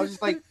 And I was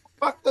just like,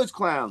 fuck those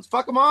clowns.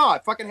 Fuck them all. I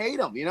fucking hate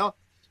them,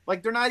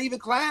 Like, they're not even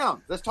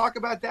clowns. Let's talk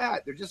about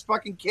that. They're just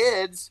fucking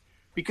kids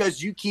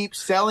because you keep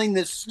selling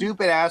this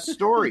stupid-ass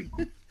story.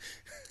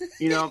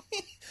 They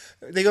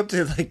go up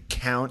to, like,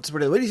 counts.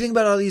 What do you think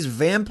about all these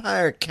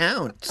vampire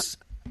counts?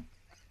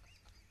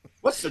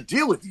 What's the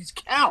deal with these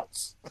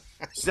counts?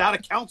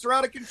 Counts are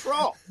out of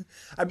control.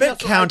 I bet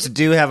counts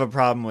do have a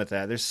problem with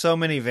that. There's so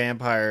many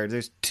vampire.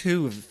 There's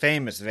two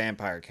famous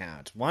vampire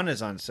counts. One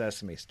is on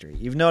Sesame Street.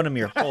 You've known him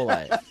your whole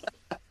life.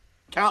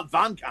 Count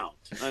Von Count.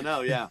 I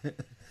know, yeah.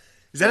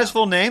 Is that his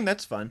full name?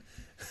 That's fun.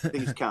 I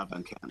think it's Count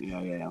Von Count.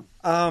 Yeah.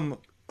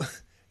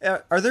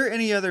 Are there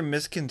any other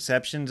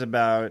misconceptions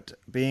about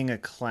being a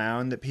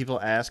clown that people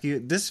ask you?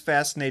 This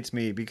fascinates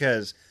me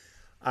because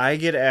I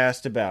get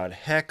asked about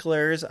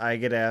hecklers. I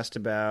get asked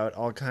about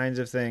all kinds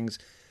of things.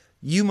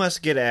 You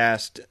must get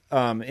asked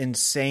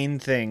insane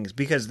things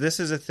because this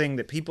is a thing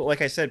that people,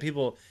 like I said,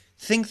 people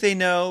think they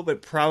know,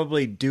 but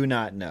probably do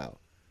not know.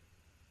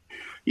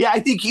 Yeah,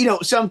 I think,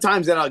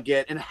 sometimes that I'll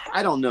get, and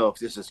I don't know if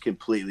this is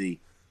completely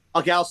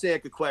Okay, I'll say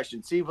like a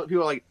question. See,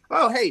 people are like,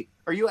 "Oh, hey,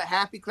 are you a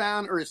happy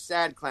clown or a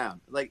sad clown?"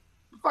 Like,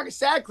 fucking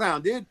sad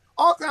clown, dude.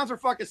 All clowns are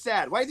fucking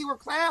sad. Why do you think we're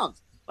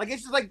clowns? Like,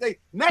 it's just like the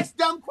next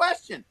dumb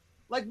question.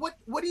 Like, what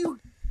do you?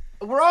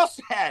 We're all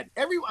sad.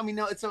 I mean,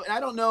 no, it's so. And I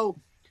don't know.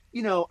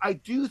 You know, I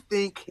do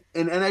think,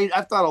 and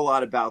I've thought a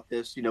lot about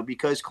this. You know,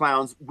 because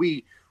clowns,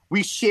 we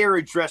share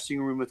a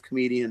dressing room with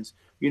comedians.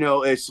 You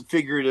know, it's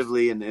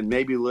figuratively and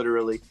maybe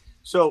literally.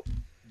 So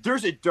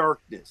there's a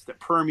darkness that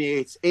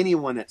permeates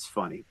anyone that's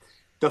funny.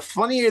 The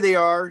funnier they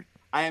are,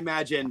 I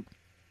imagine,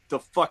 the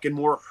fucking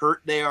more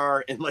hurt they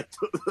are, and like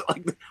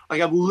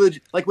I'm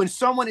legit. Like when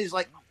someone is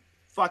like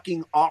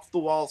fucking off the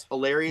walls,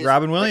 hilarious.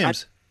 Robin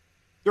Williams.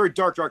 They're a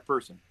dark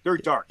person. They're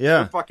dark. Yeah.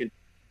 They're fucking.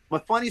 The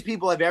funniest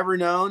people I've ever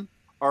known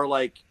are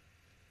like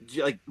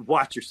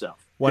watch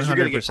yourself.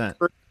 100%.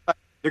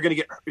 They're gonna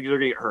get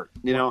hurt.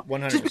 You know,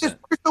 100%. just because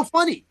they're so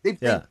funny. They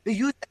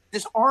use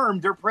disarm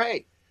their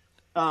prey.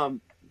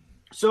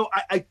 So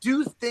I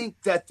do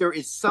think that there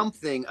is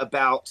something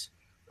about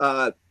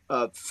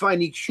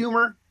finding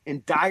humor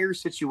in dire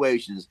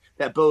situations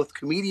that both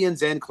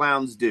comedians and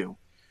clowns do.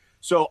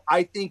 So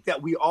I think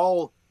that we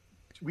all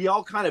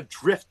kind of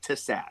drift to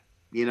sad.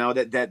 You know,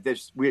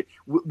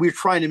 we're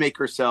trying to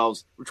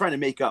we're trying to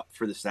make up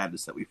for the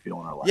sadness that we feel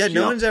in our lives. Yeah,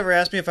 no one's ever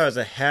asked me if I was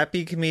a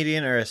happy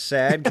comedian or a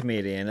sad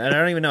comedian, and I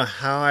don't even know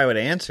how I would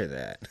answer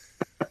that.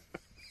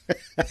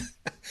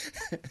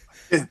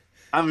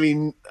 I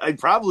mean, I'm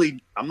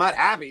not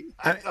happy.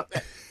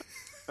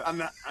 I'm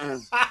not.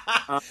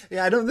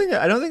 Yeah, I don't think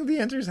the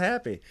answer is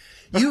happy.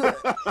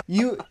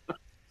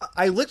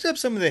 I looked up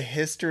some of the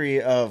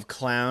history of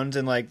clowns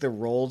and like the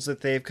roles that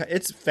they've.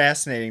 It's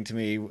fascinating to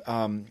me,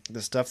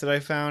 the stuff that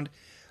I found,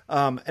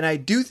 and I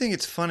do think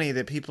it's funny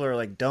that people are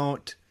like,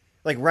 don't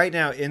like right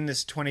now in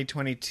this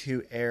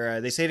 2022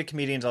 era. They say to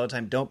comedians all the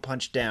time, "Don't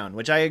punch down,"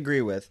 which I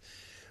agree with,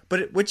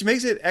 but which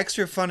makes it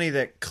extra funny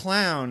that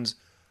clowns.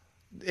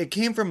 It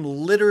came from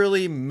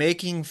literally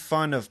making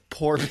fun of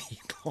poor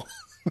people.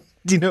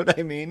 Do you know what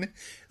I mean?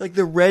 Like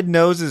the red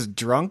nose is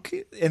drunk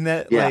and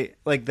that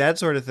like that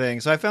sort of thing.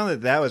 So I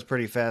found that was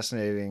pretty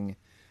fascinating.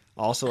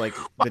 Also like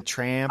the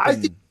tramp.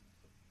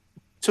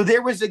 So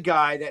there was a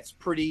guy that's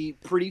pretty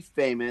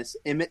famous,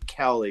 Emmett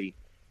Kelly,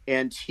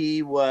 and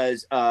he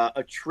was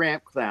a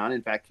tramp clown.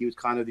 In fact, he was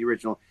kind of the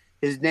original.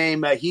 His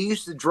name, he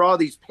used to draw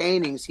these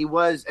paintings. He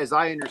was, as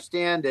I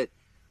understand it,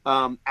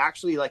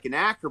 actually like an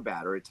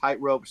acrobat or a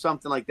tightrope or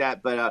something like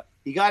that. But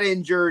he got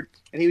injured,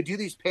 and he would do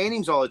these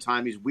paintings all the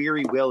time, these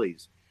Weary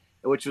Willies,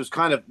 which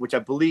I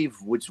believe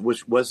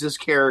was his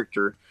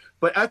character.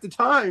 But at the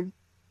time,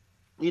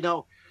 you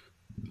know,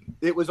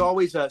 it was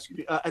always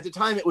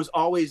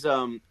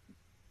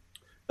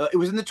it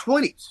was in the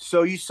 20s.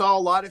 So you saw a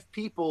lot of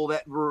people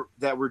that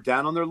were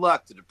down on their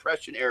luck, the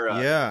Depression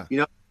era. Yeah. You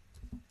know,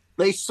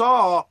 they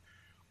saw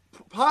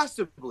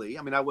possibly,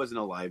 I mean, I wasn't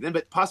alive then,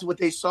 but possibly what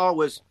they saw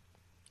was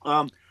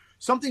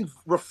something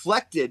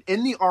reflected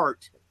in the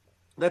art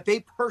that they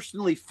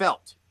personally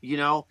felt, you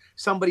know,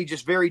 somebody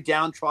just very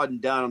downtrodden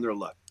down on their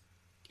luck.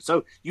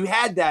 So you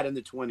had that in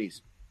the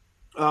 20s.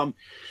 And,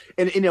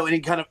 you know,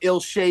 and kind of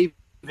ill-shaven,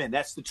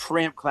 that's the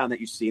tramp clown that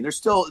you see. And there's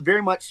still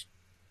very much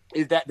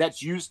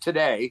that's used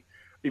today,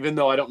 even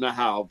though I don't know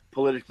how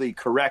politically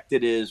correct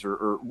it is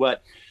or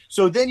what.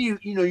 So then you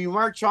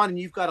march on and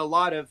you've got a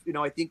lot of, you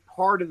know, I think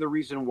part of the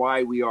reason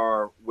why we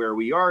are where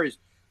we are is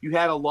you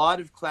had a lot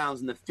of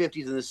clowns in the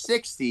 50s and the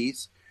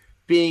 60s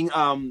being,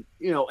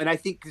 you know, and I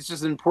think this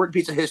is an important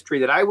piece of history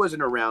that I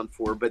wasn't around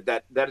for, but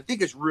that I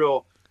think is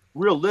real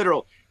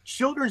literal.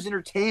 Children's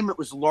entertainment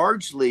was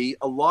largely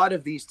a lot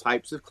of these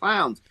types of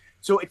clowns.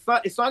 So it's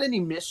not any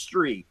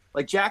mystery.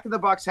 Like Jack in the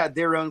Box had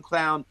their own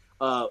clown.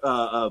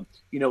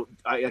 You know,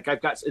 I've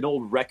got an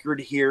old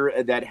record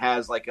here that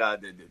has like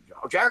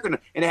Jack, and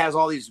it has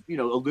all these, you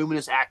know,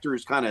 illuminous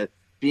actors kind of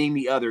being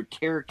the other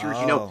characters.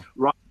 Oh. You know,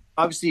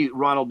 obviously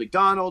Ronald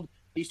McDonald,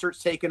 he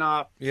starts taking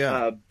off.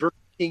 Yeah. Burger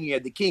King, you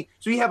had the King.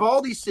 So you have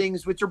all these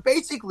things which are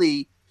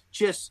basically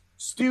just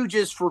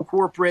stooges for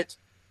corporate.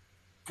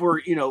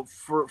 For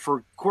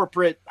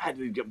corporate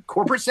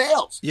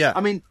sales. Yeah.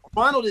 I mean,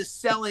 Ronald is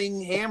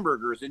selling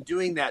hamburgers and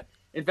doing that.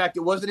 In fact, it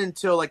wasn't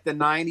until like the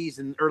 90s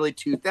and early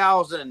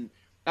 2000,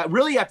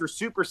 really after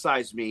Super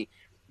Size Me,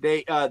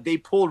 they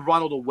pulled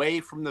Ronald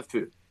away from the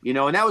food, you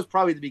know, and that was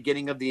probably the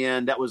beginning of the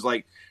end. That was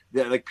like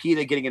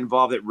PETA getting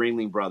involved at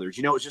Ringling Brothers.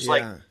 You know, it's just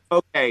like,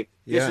 okay,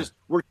 this is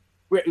we're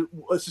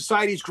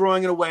society's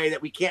growing in a way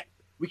that we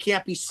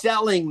can't be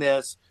selling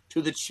this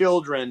to the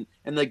children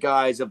and the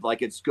guys of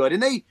like it's good.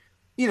 And they,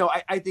 you know,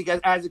 I think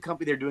as a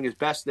company, they're doing as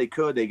best they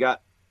could. They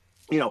got,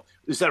 you know,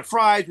 instead of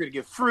fries, we're going to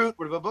give fruit,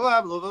 blah, blah,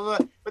 blah, blah, blah,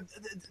 blah. But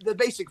the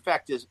basic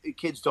fact is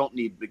kids don't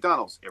need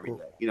McDonald's every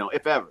day, you know,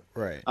 if ever.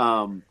 Right.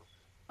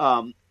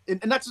 And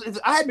that's,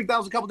 I had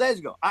McDonald's a couple days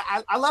ago.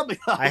 I love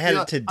McDonald's. I had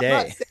it today.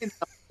 I'm not saying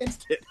I'm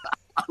against it.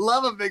 I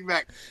love a Big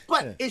Mac,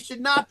 but it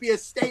should not be a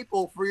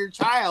staple for your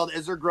child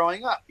as they're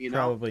growing up, you know?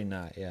 Probably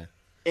not, yeah.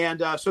 And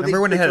so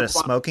remember when it had a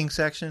smoking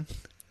section?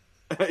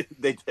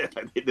 They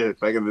did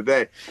back in the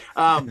day.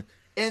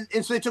 And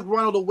so they took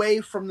Ronald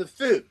away from the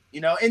food,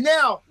 and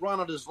now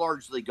Ronald is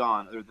largely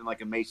gone, other than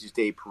like a Macy's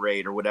Day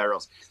Parade or whatever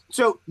else.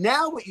 So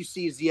now what you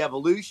see is the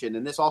evolution,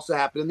 and this also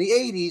happened in the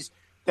 80s,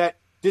 that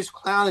this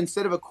clown,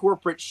 instead of a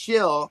corporate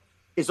shill,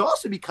 is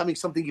also becoming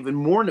something even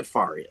more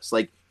nefarious,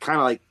 like kind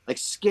of like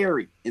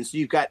scary. And so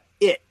you've got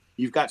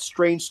you've got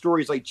strange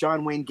stories like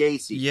John Wayne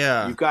Gacy.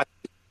 Yeah. You've got,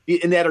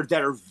 and that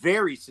are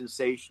very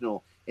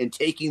sensational and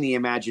taking the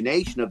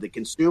imagination of the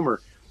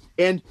consumer.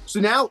 And so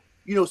now,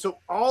 so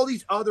all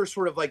these other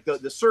sort of like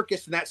the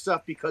circus and that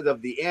stuff, because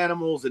of the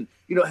animals and,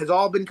 has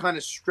all been kind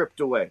of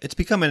stripped away. It's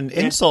become an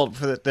insult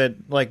for that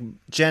like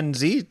Gen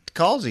Z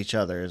calls each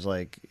other is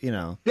like,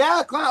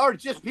 Yeah, clown, or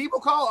just people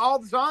call all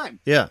the time.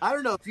 Yeah. I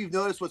don't know if you've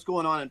noticed what's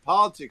going on in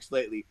politics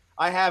lately.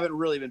 I haven't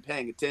really been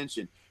paying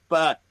attention,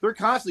 but they're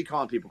constantly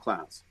calling people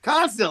clowns.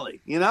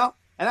 Constantly, And I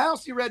don't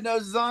see red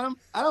noses on them.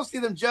 I don't see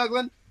them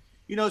juggling.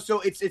 So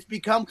it's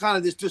become kind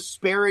of this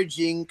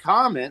disparaging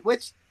comment,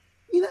 which,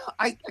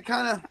 I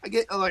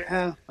get like,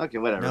 okay,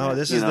 whatever. No,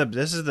 this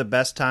is the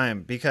best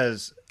time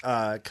because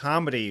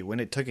comedy, when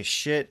it took a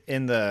shit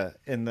in the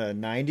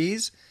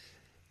 90s,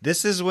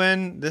 this is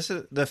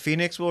the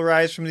phoenix will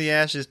rise from the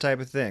ashes type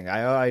of thing.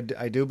 I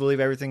do believe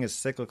everything is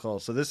cyclical.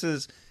 So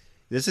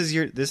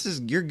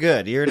you're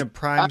good. You're in a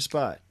prime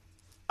spot.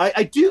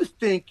 I do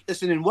think,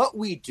 listen, in what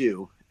we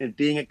do, and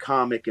being a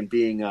comic and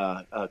being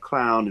a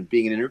clown and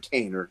being an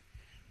entertainer,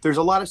 there's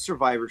a lot of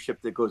survivorship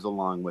that goes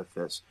along with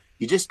this.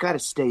 You just got to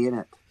stay in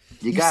it.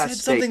 You got to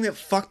said something that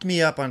fucked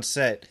me up on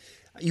set.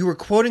 You were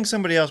quoting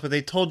somebody else, but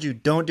they told you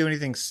don't do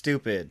anything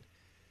stupid.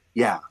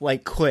 Yeah.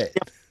 Like quit.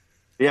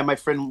 Yeah, my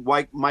friend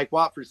Mike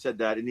Watford said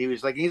that, and he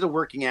was like, he's a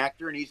working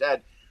actor, and he's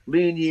had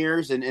lean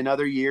years and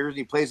other years.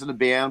 He plays in a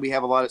band. We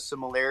have a lot of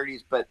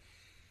similarities, but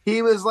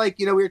he was like,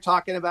 we were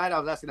talking about it. I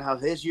was asking how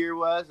his year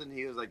was, and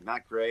he was like,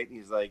 not great. And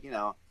he's like,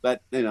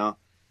 but,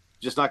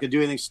 just not going to do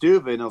anything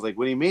stupid. And I was like,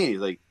 what do you mean? He's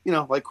like,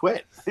 like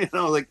quit.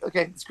 Like,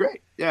 okay, it's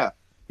great. Yeah.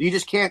 You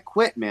just can't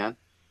quit, man.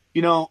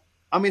 I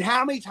mean,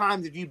 how many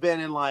times have you been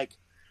in like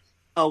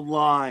a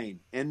line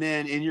and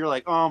you're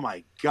like, oh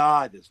my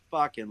God, this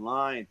fucking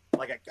line,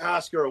 like a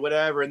Costco or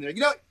whatever. And they're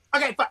like,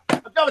 okay, fine,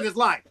 I'm done with this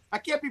line. I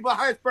can't be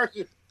behind this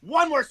person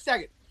one more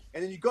second.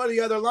 And then you go to the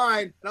other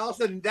line, and all of a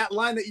sudden that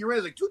line that you're in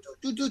is like,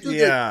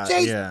 yeah,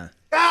 Chase, yeah.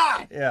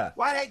 God, yeah.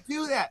 Why'd I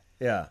do that?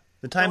 Yeah.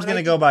 The time's going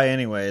to go by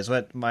anyway, is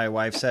what my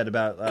wife said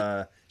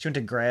about, she went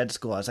to grad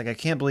school. I was like, I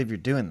can't believe you're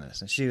doing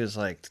this. And she was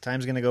like, the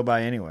time's going to go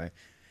by anyway.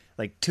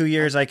 Like 2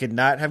 years I could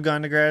not have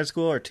gone to grad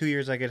school, or 2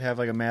 years I could have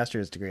like a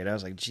master's degree. And I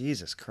was like,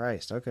 Jesus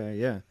Christ. Okay.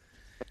 Yeah.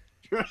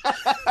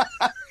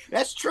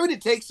 That's true. To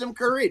take some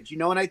courage,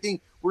 and I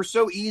think we're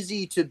so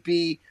easy to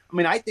be,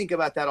 I think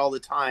about that all the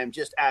time,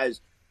 just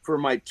as for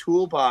my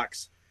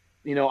toolbox,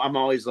 I'm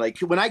always like,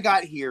 when I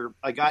got here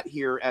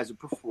as a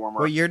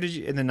performer. What year did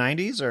you, in the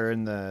 90s or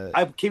in the?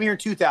 I came here in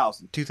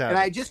 2000. 2000. And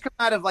I had just come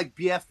out of like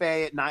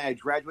BFA at I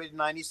graduated in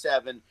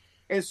 97.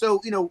 And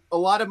so, a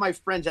lot of my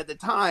friends at the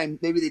time,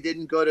 maybe they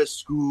didn't go to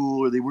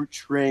school or they weren't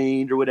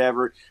trained or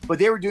whatever, but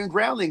they were doing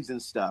groundlings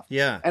and stuff.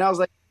 Yeah. And I was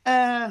like,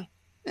 I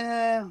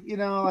don't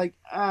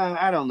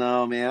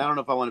know, man. I don't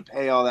know if I want to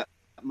pay all that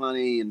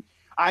money. And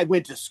I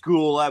went to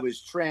school, I was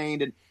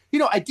trained, and,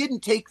 I didn't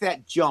take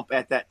that jump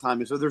at that time.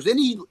 And so if there's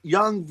any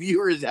young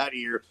viewers out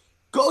here,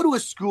 go to a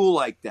school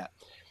like that.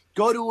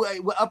 Go to a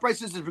Upright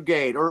Citizens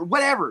Brigade or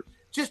whatever,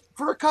 just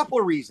for a couple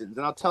of reasons.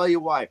 And I'll tell you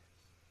why.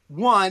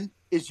 One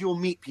is you'll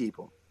meet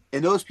people,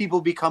 and those people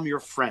become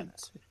your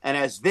friends. And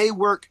as they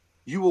work,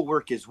 you will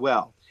work as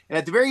well. And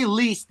at the very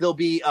least, they'll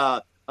be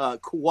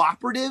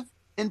cooperative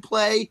in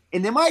play,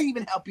 and they might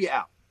even help you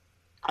out.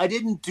 I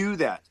didn't do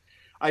that.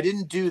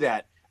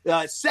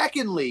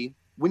 Secondly,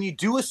 when you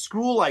do a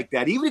school like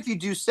that, even if you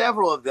do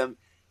several of them,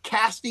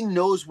 casting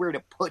knows where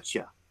to put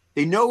you.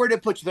 They know where to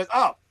put you. They're like,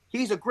 oh,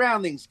 he's a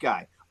groundlings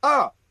guy.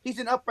 Oh, he's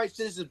an Upright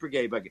Citizens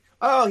Brigade bucket.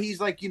 Oh, he's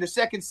like,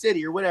 Second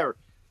City or whatever.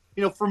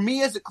 For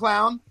me as a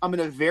clown, I'm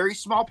in a very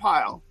small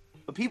pile,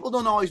 but people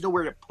don't always know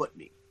where to put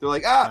me. They're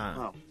like,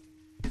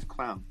 he's a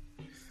clown.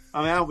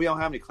 We don't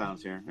have any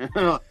clowns here.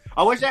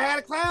 I wish I had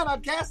a clown.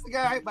 I'd cast the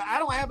guy, but I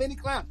don't have any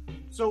clown.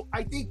 So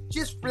I think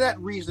just for that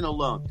reason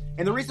alone,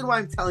 and the reason why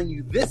I'm telling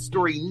you this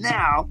story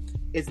now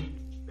is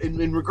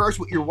in regards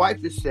to what your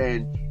wife is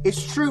saying,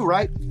 it's true,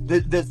 right?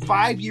 The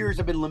 5 years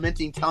I've been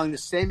lamenting telling the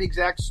same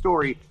exact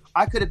story,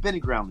 I could have been in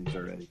groundlings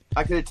already.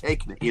 I could have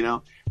taken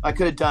it, I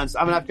could have done.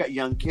 I've got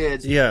young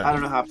kids. Yeah. I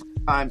don't know how much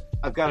time.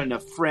 I've got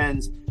enough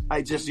friends.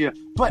 I just,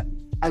 but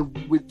I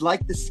would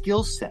like the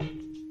skill set.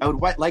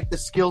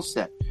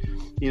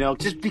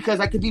 Just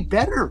because I could be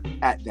better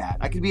at that.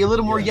 I could be a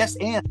little more yes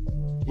and.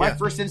 My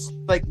first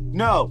instinct, like,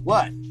 no,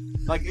 what?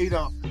 Like,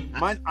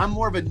 I'm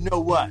more of a no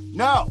what?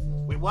 No.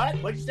 Wait, what?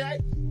 What'd you say?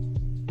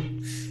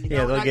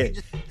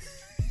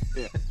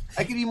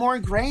 I could be more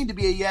ingrained to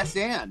be a yes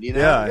and,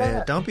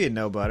 Yeah. Don't be a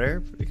no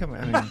butter. Come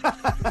on.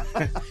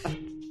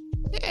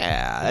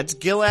 Yeah, that's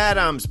Gil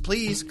Adams.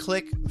 Please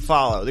click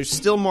follow. There's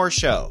still more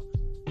show.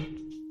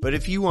 But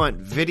if you want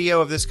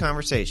video of this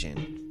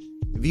conversation,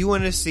 if you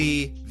want to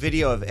see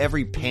video of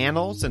every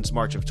panel since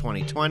March of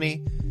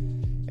 2020,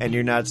 and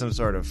you're not some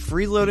sort of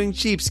freeloading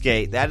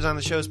cheapskate, that is on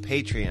the show's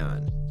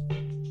Patreon.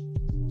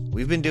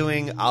 We've been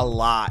doing a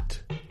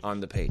lot on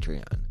the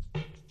Patreon.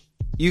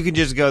 You can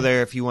just go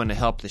there if you want to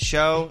help the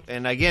show.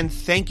 And again,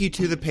 thank you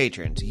to the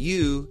patrons.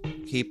 You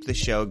keep the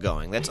show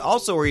going. That's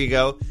also where you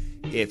go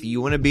if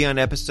you want to be on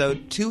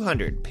episode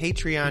 200,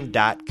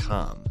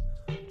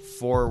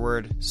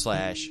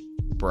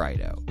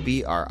 patreon.com/Brido.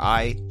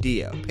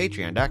 B-R-I-D-O.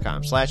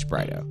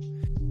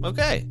 Patreon.com/Brido.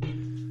 Okay.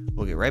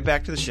 We'll get right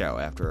back to the show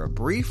after a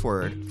brief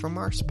word from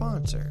our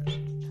sponsors.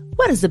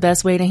 What is the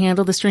best way to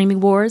handle the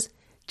streaming wars?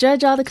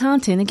 Judge all the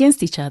content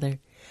against each other.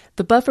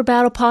 The Buffer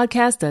Battle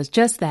podcast does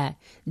just that.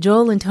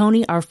 Joel and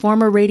Tony are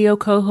former radio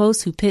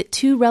co-hosts who pit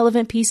two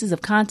relevant pieces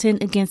of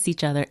content against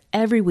each other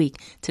every week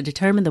to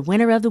determine the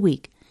winner of the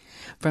week.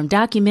 From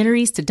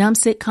documentaries to dumb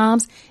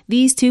sitcoms,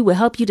 these two will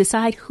help you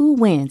decide who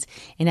wins.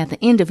 And at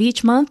the end of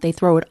each month, they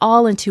throw it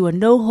all into a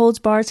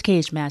no-holds-barred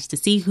cage match to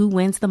see who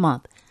wins the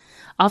month.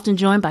 Often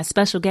joined by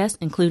special guests,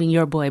 including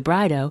your boy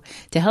Brido,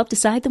 to help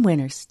decide the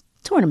winners.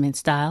 Tournament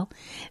style.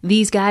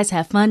 These guys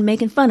have fun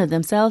making fun of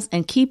themselves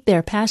and keep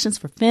their passions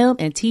for film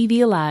and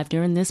TV alive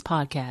during this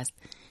podcast.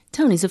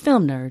 Tony's a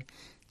film nerd.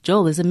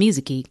 Joel is a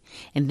music geek,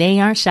 and they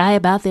aren't shy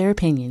about their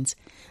opinions.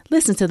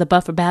 Listen to the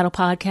Buffer Battle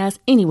podcast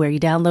anywhere you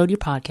download your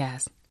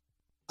podcast.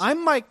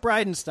 I'm Mike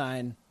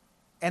Bridenstine,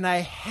 and I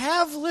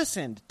have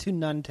listened to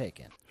None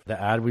Taken. The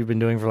ad we've been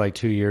doing for like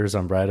 2 years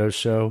on Brido's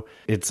show,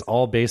 it's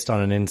all based on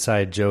an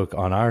inside joke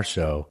on our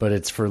show, but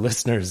it's for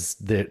listeners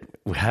that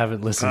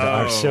haven't listened to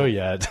our show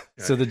yet.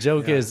 So the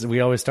joke is we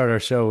always start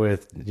our show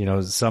with,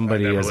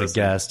 somebody as a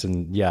guest,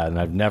 and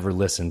I've never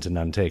listened to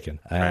None Taken.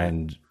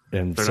 And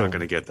they're not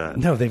going to get that.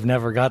 No, they've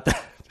never got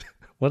that.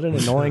 What an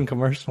annoying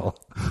commercial.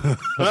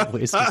 What a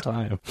waste of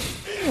time.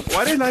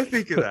 Why didn't I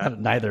think of that?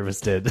 Neither of us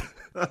did.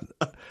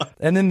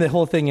 And then the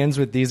whole thing ends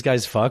with these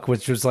guys fuck,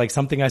 which was like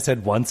something I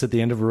said once at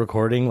the end of a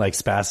recording, like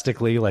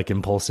spastically, like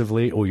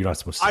impulsively. Oh, you're not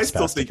supposed to say I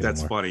still think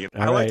that's funny.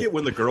 I like it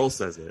when the girl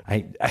says it.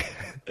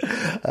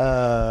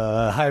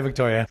 Hi,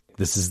 Victoria.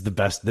 This is the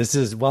best.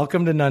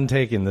 Welcome to None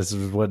Taken. This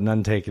is what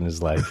None Taken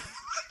is like.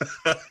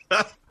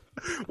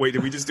 Wait,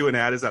 did we just do an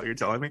ad? Is that what you're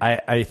telling me?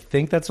 I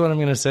think that's what I'm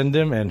going to send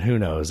him, and who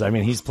knows? I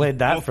mean, he's played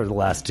that for the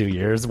last 2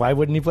 years. Why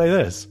wouldn't he play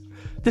this?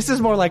 This is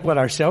more like what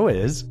our show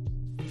is.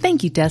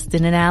 Thank you,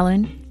 Dustin and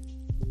Alan.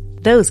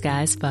 Those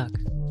guys fuck.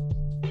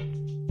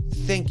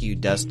 Thank you,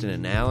 Dustin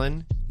and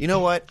Alan. You know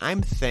what?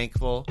 I'm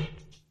thankful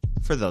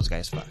for those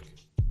guys fuck.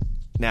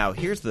 Now,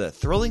 here's the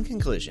thrilling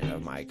conclusion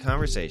of my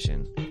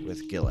conversation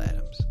with Gil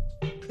Adams.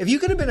 If you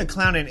could have been a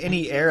clown in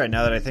any era,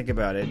 now that I think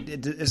about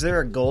it, is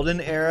there a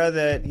golden era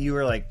that you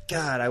were like,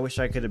 God, I wish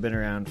I could have been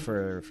around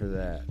for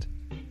that?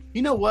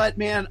 You know what,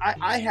 man?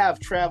 I have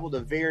traveled a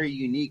very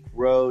unique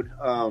road.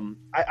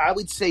 I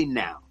would say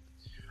now.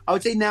 I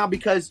would say now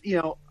because,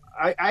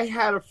 I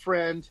had a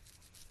friend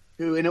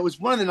who, and it was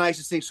one of the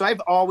nicest things. So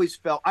I've always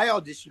felt, I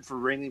auditioned for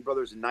Ringling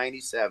Brothers in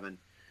 '97.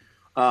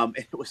 And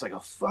it was like a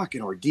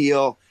fucking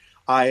ordeal.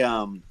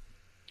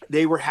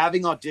 They were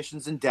having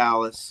auditions in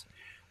Dallas.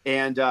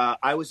 And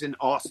I was in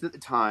Austin at the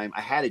time.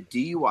 I had a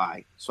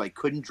DUI, so I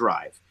couldn't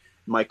drive.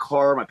 My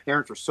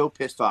parents were so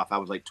pissed off. I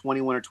was like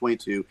 21 or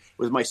 22. It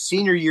was my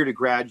senior year to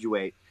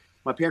graduate.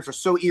 My parents were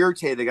so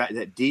irritated they got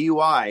that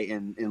DUI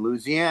in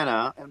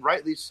Louisiana, and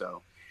rightly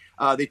so.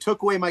 They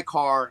took away my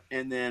car,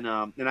 and then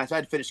I had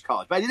to finish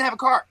college. But I didn't have a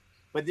car.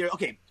 But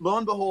lo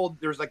and behold,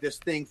 there's like this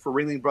thing for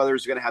Ringling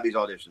Brothers. They're going to have these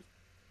auditions.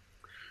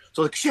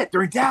 So like, shit,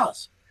 they're in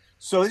Dallas.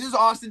 So this is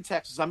Austin,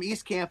 Texas. I'm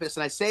East Campus,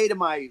 and I say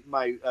to I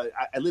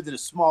lived in a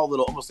small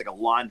little, almost like a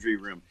laundry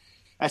room.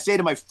 I say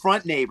to my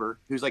front neighbor,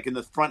 who's like in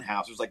the front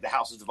house. There's like the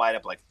house is divided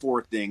up like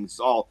 4 things,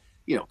 all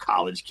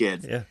college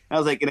kids. Yeah. And I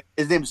was like, and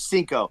his name's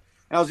Cinco,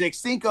 and I was like,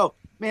 Cinco,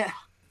 man,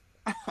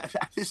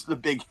 this is a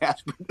big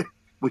gas.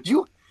 Would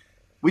you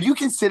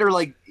consider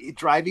like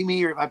driving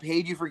me, or if I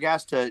paid you for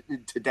gas to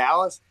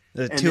Dallas?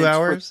 2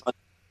 hours?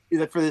 He's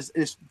like, for this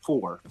is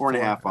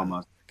 4.5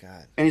 almost.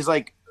 God. And he's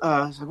like,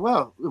 I was like,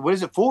 well, what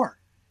is it for?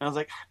 And I was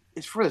like,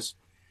 it's for this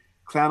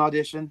clown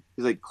audition.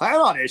 He's like,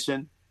 clown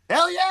audition?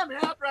 Hell yeah, man,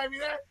 I'll drive you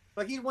there.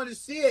 Like, he wanted to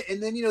see it.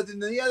 And then, then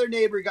the other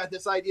neighbor got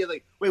this idea,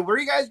 like, wait, where are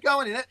you guys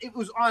going? And it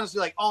was honestly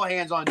like all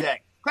hands on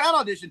deck. Clown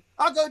audition,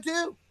 I'll go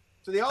too.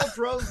 So they all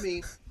drove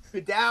me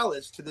to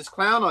Dallas to this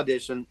clown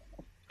audition.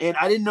 And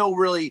I didn't know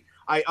really,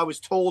 I was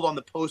told on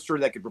the poster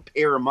that I could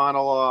prepare a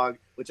monologue,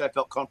 which I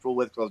felt comfortable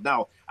with because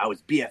now I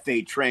was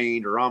BFA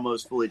trained or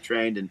almost fully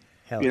trained. And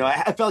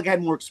I felt like I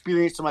had more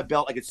experience on my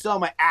belt. I could sell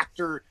my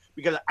actor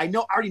because I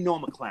already know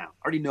I'm a clown.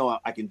 I already know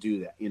I can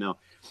do that,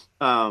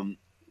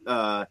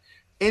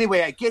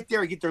 Anyway, I get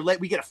there late.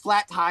 We get a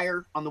flat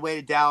tire on the way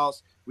to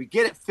Dallas. We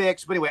get it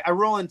fixed. But anyway, I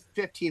roll in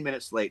 15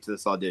 minutes late to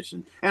this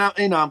audition.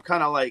 And I'm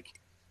kind of like,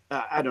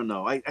 I don't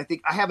know. I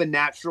think I have a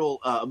natural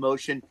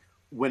emotion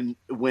when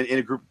in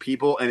a group of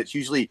people, and it's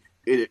usually,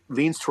 it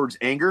leans towards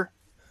anger.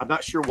 I'm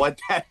not sure what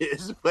that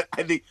is, but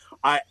I think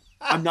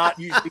I'm not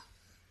usually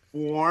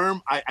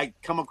warm. I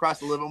come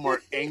across a little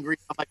more angry.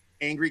 I'm like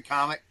an angry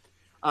comic.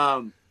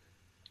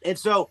 And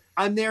so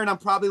I'm there, and I'm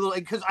probably a little,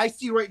 because I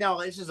see right now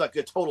this is like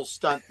a total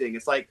stunt thing.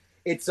 It's like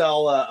it's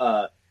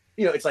all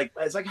it's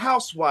like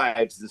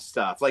housewives and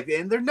stuff. Like,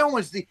 and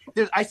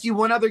I see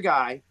one other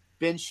guy,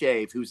 Ben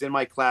Shave, who's in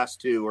my class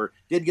too, or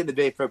did get in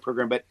the VFO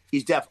program, but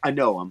he's deaf. I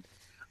know him.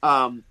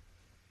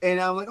 And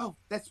I'm like,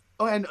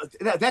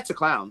 that's a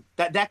clown.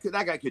 That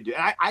guy could do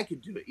it. I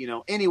could do it,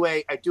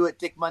 Anyway, I do it.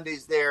 Dick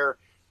Monday's there.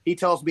 He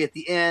tells me at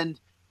the end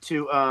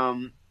to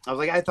I was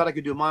like, I thought I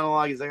could do a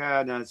monologue. He's like,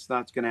 no, it's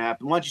not going to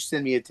happen. Why don't you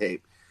send me a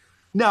tape?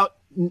 Now,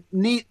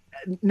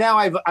 now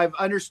I've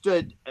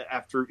understood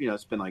after,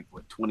 it's been like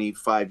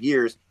 25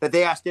 years that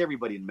they asked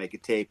everybody to make a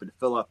tape and to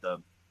fill out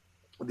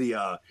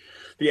the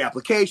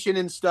application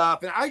and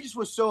stuff. And I just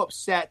was so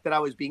upset that I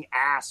was being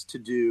asked to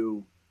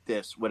do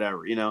this,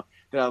 whatever, that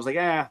I was like,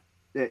 kind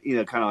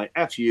of like,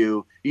 F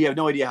you. You have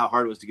no idea how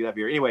hard it was to get up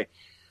here. Anyway,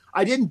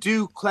 I didn't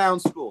do clown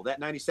school that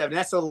 97.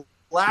 That's the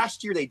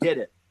last year they did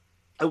it.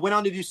 I went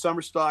on to do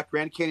summer stock,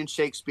 Grand Canyon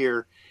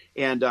Shakespeare,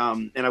 and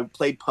I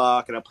played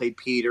Puck and I played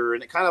Peter,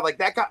 and it kind of like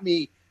that got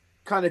me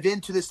kind of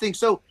into this thing.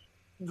 So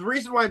the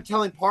reason why I'm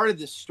telling part of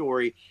this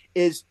story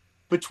is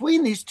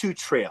between these two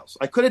trails.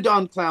 I could have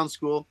done clown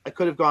school. I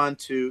could have gone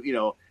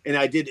to, and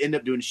I did end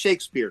up doing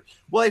Shakespeare.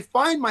 Well, I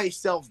find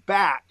myself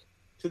back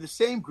to the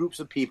same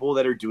groups of people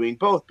that are doing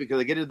both, because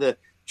I get into the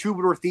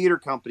Troubadour Theater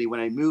Company when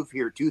I moved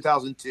here,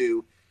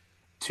 2002.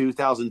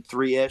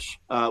 2003-ish.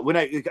 When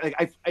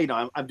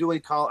I'm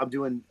doing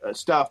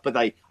stuff, but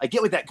I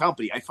get with that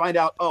company. I find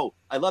out,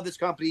 I love this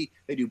company.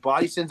 They do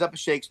Body Sins Up a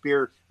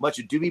Shakespeare, much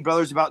of Doobie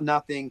Brothers About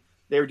Nothing.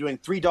 They were doing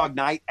Three Dog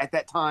Night at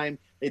that time.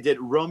 They did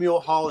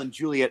Romeo Hall and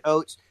Juliet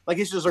Oates. Like,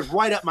 it's just like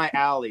right up my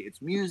alley.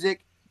 It's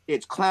music,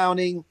 it's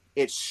clowning,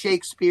 it's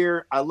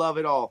Shakespeare. I love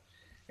it all.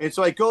 And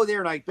so I go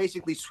there and I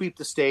basically sweep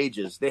the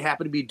stages. They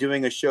happen to be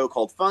doing a show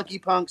called Funky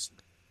Punks,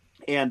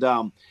 and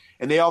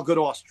they all go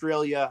to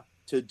Australia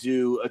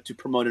to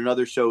promote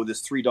another show,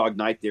 this Three Dog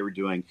Night they were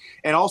doing.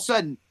 And all of a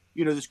sudden,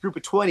 this group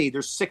of 20,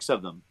 there's 6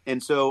 of them.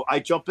 And so I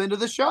jump into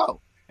the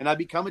show and I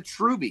become a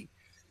Troubie.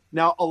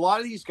 Now, a lot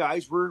of these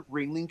guys were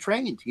Ringling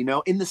trained,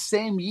 in the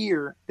same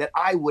year that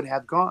I would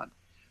have gone.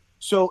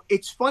 So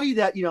it's funny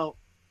that,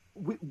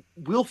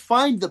 we'll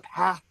find the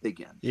path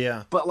again.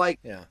 Yeah. But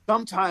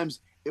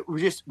sometimes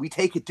we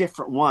take a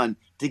different one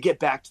to get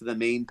back to the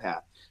main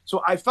path.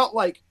 So I felt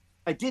like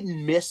I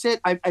didn't miss it.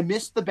 I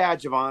missed the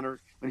badge of honor.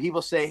 When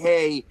people say,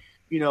 "Hey,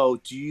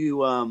 did you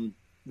go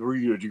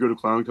to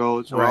clown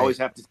college?" So right. I always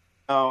have to.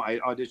 I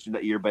auditioned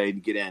that year, but I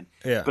didn't get in.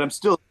 Yeah. But I'm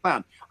still a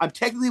clown. I'm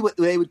technically what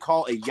they would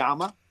call a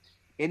Yama.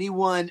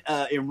 Anyone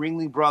in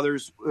Ringling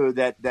Brothers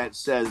that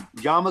says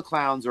Yama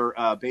clowns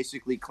are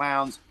basically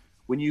clowns.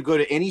 When you go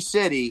to any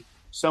city,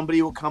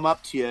 somebody will come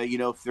up to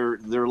you. If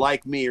they're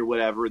like me or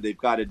whatever, they've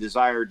got a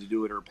desire to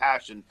do it or a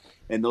passion,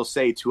 and they'll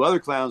say to other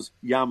clowns,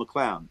 "Yama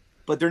clown."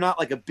 But they're not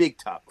like a big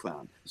top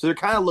clown. So they're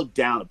kind of looked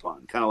down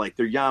upon, kind of like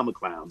they're Yama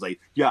clowns. Like,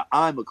 yeah,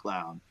 I'm a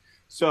clown.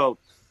 So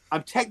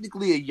I'm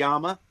technically a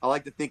Yama. I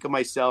like to think of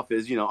myself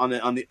as,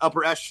 on the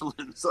upper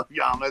echelons of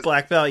Yamas.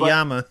 Black belt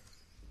Yama.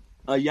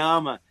 A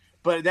Yama.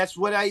 But that's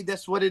what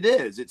it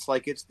is. It's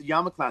like, it's the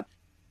Yama clown.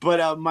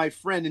 But my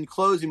friend, in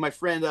closing,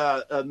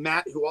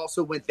 Matt, who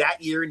also went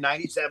that year in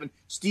 97,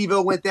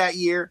 Steve-O went that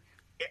year.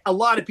 A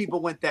lot of people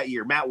went that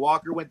year. Matt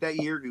Walker went that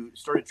year, who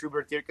started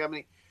Troubadour Theater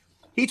Company.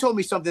 He told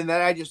me something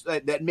that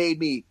that made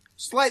me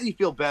slightly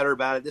feel better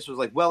about it. This was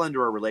like well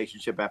into our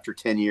relationship after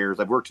 10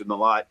 years. I've worked with him a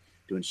lot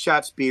doing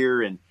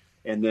Shakespeare and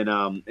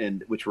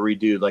then which where we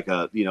do like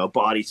a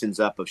Body Sins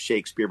Up of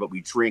Shakespeare, but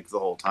we drink the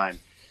whole time.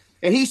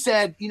 And he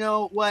said, "You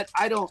know what?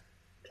 I'm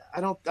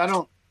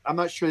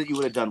not sure that you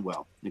would have done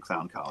well in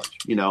clown college.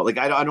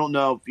 I don't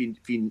know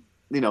if you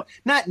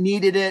not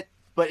needed it,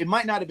 but it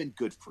might not have been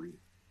good for you.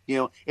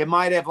 It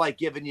might have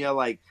given you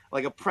like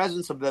a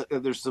presence of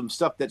there's some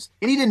stuff and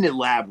he didn't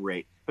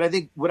elaborate, but I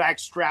think what I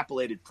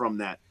extrapolated from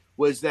that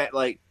was that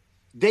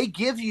they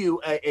give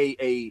you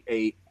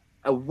a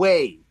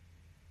way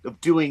of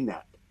doing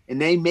that,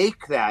 and they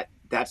make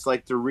that's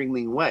like the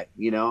Ringling way,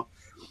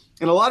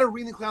 And a lot of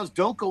Ringling clowns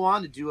don't go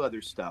on to do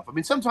other stuff. I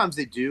mean, sometimes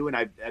they do, and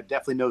I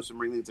definitely know some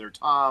Ringlings that are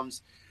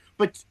Toms,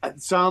 but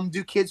some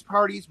do kids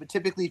parties. But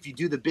typically, if you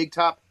do the big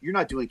top, you're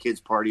not doing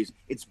kids parties.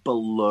 It's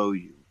below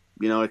you.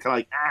 It's kind of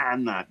like,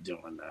 I'm not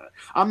doing that.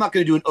 I'm not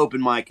going to do an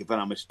open mic if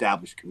I'm an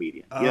established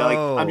comedian.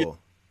 So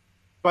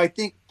I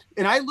think,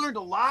 and I learned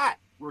a lot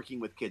working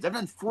with kids. I've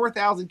done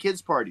 4,000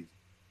 kids parties.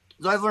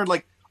 So I've learned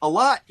a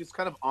lot just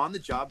kind of on the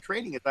job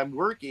training. If I'm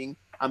working,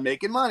 I'm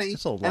making money.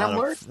 That's a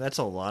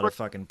lot of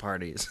fucking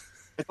parties.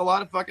 It's a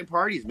lot of fucking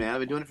parties, man.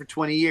 I've been doing it for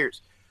 20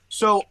 years.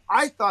 So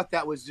I thought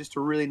that was just a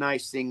really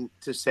nice thing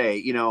to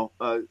say,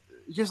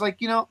 just like,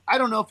 I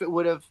don't know if it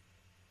would have,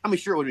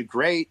 sure it would have been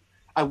great.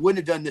 I wouldn't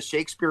have done the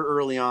Shakespeare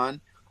early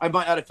on. I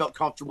might not have felt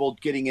comfortable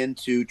getting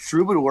into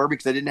Troubadour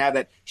because I didn't have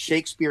that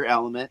Shakespeare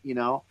element,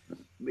 I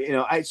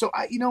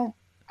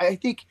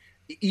think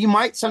you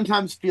might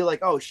sometimes feel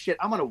like, oh shit,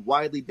 I'm on a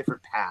widely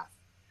different path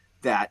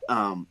than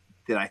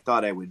I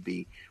thought I would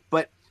be.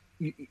 But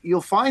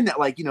you'll find that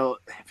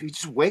if you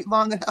just wait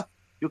long enough,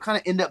 you'll kind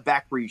of end up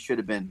back where you should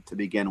have been to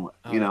begin with.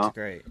 Oh, you know, that's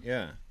great.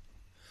 Yeah.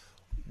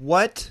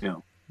 What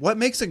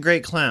makes a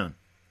great clown?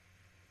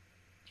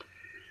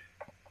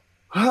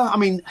 I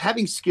mean,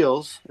 having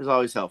skills is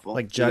always helpful.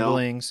 Like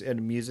juggling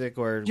and music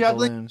or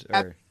juggling, balloons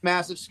or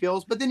massive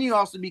skills. But then you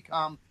also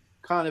become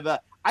kind of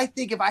a. I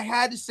think if I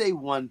had to say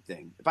one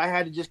thing, if I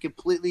had to just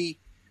completely,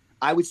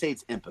 I would say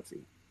it's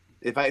empathy.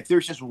 If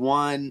there's just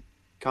one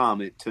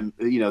comment to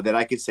that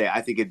I could say,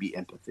 I think it'd be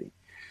empathy,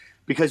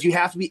 because you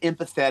have to be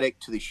empathetic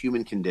to the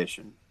human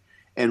condition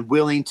and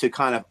willing to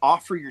kind of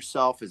offer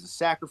yourself as a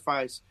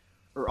sacrifice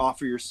or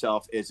offer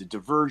yourself as a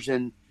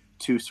diversion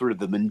to sort of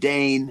the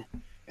mundane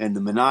and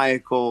the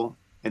maniacal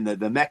and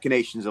the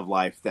machinations of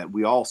life that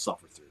we all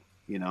suffer through,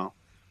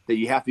 that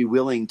you have to be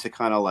willing to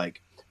kind of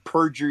like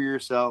perjure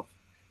yourself.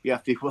 You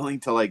have to be willing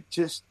to like,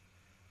 just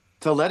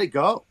to let it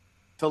go,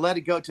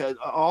 to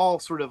all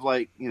sort of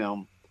like,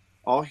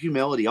 all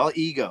humility, all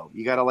ego.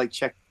 You got to like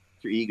check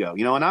your ego,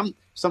 and I'm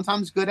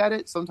sometimes good at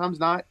it, sometimes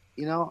not.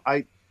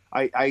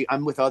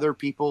 I'm with other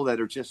people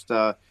that are just,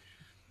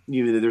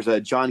 there's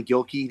a John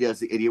Gilkey, does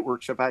the Idiot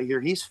Workshop out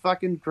here. He's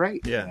fucking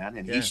great, man.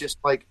 And he's just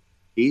like,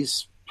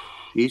 he's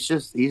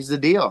the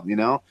deal,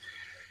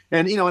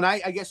 And, and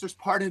I guess there's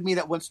part of me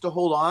that wants to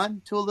hold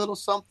on to a little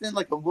something.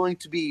 Like I'm willing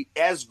to be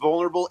as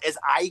vulnerable as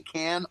I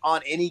can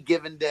on any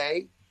given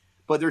day.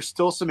 But there's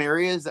still some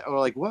areas that are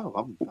like, whoa,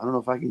 I don't know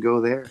if I can go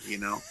there,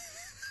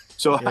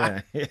 So,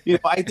 I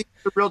think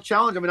it's a real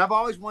challenge. I mean, I've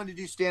always wanted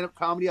to do stand-up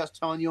comedy. I was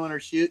telling you on our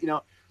shoot,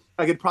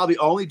 I could probably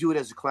only do it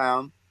as a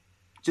clown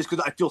just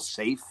because I feel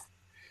safe.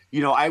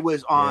 I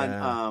was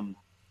on,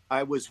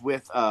 I was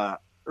with,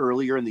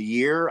 earlier in the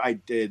year,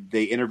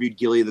 they interviewed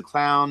Gilly the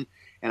Clown,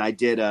 and I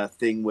did a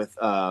thing with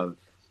Ron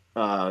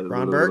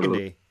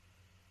Burgundy.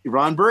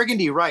 Ron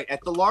Burgundy, right,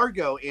 at the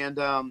Largo. And,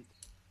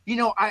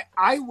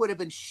 I would have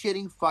been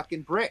shitting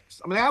fucking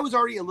bricks. I mean, I was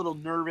already a little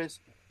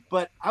nervous.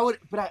 But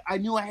I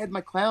knew I had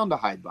my clown to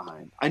hide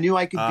behind. I knew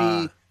I could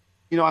be,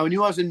 I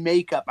knew I was in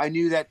makeup. I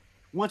knew that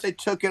once I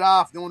took it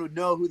off, no one would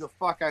know who the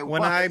fuck I was.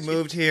 When I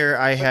moved here,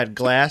 I had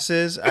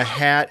glasses, a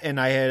hat, and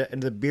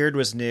the beard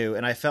was new,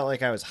 and I felt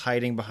like I was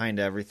hiding behind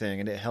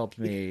everything, and it helped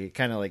me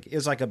kind of like, it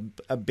was like a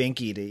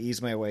binky to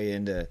ease my way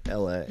into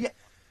LA. Yeah.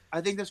 I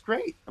think that's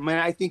great. I mean,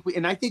 I think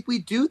we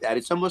do that.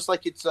 It's almost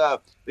like it's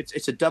a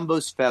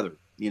Dumbo's feather,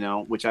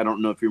 which I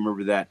don't know if you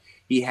remember that.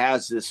 He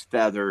has this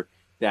feather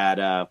that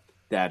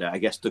I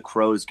guess the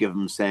crows give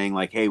him, saying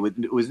like, hey,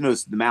 it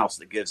was the mouse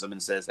that gives him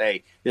and says,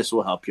 hey, this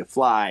will help you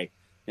fly.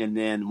 And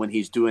then when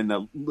he's doing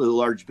the little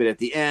large bit at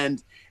the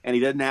end and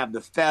he doesn't have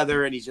the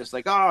feather and he's just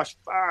like, oh,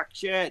 fuck,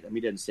 shit. I mean,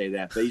 he doesn't say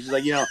that, but he's just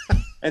like,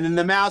 and then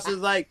the mouse is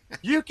like,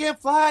 you can't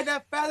fly.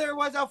 That feather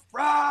was a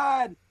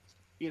fraud,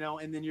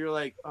 and then you're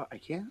like, oh, I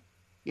can't,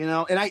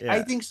 and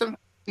I think sometimes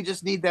we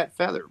just need that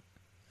feather,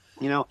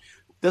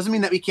 doesn't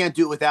mean that we can't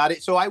do it without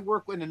it. So I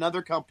work with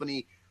another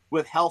company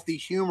with Healthy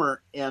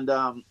Humor, and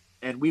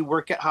we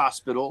work at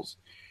hospitals,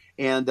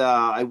 and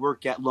I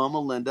work at Loma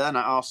Linda, and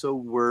I also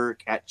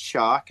work at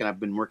Chalk, and I've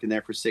been working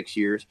there for 6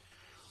 years.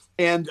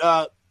 And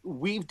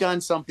we've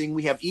done something.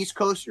 We have East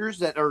Coasters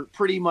that are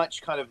pretty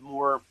much kind of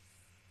more,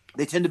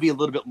 they tend to be a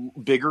little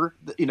bit bigger.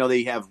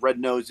 They have red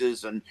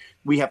noses, and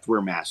we have to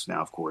wear masks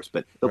now, of course,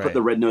 but they'll put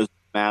the red nose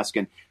mask,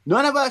 and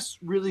none of us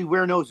really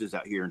wear noses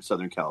out here in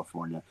Southern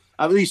California,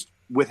 at least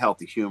with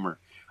Healthy Humor.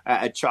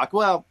 At Chalk,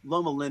 well,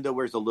 Loma Linda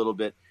wears a little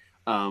bit.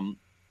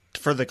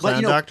 For the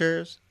clown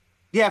doctors?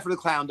 Yeah, for the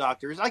clown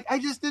doctors. I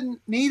just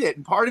didn't need it.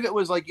 And part of it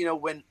was like,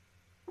 when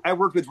I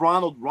worked with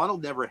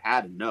Ronald never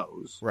had a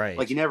nose. Right.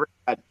 Like he never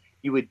had,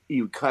 you would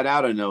cut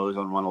out a nose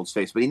on Ronald's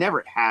face, but he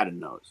never had a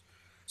nose.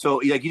 So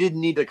like you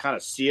didn't need to kind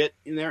of see it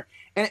in there.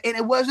 And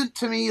it wasn't,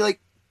 to me, like,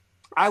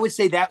 I would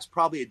say that's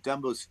probably a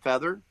Dumbo's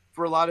feather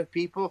for a lot of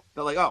people.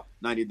 They're like, oh,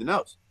 now I need the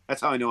nose.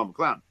 That's how I know I'm a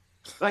clown.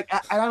 Like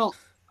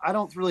I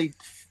don't really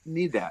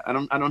need that. I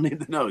don't need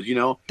the nose,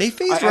 They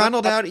phased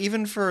Ronald out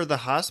even for the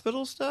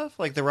hospital stuff?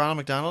 Like the Ronald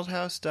McDonald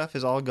House stuff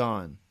is all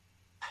gone.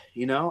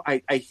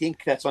 I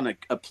think that's on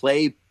a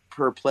play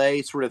per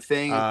play sort of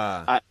thing.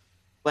 I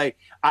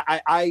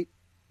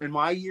in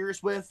my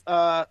years with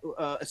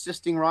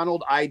assisting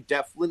Ronald, I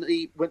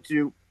definitely went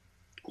to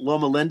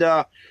Loma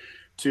Linda,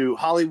 to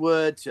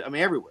Hollywood,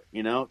 everywhere,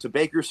 to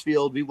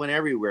Bakersfield. We went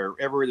everywhere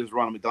there's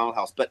Ronald McDonald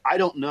House. But I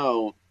don't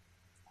know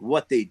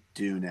what they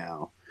do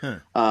now.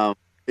 Huh.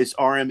 It's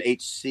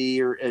RMHC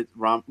or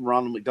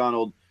Ronald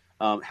McDonald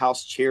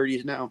House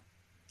Charities now.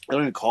 I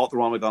don't even call it the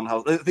Ronald McDonald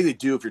House. I think they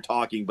do if you're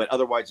talking, but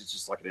otherwise it's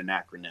just like an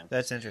acronym.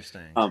 That's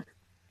interesting.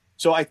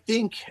 So I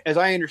think, as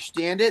I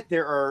understand it,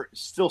 there are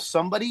still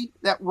somebody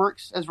that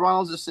works as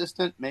Ronald's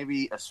assistant,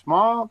 maybe a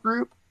small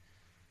group,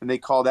 and they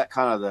call that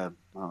kind of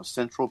the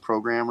central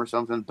program or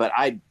something. But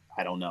I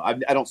don't know. I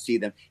don't see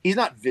them. He's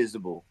not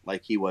visible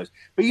like he was.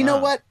 But you know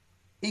what?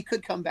 He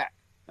could come back.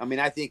 I mean,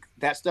 I think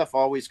that stuff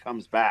always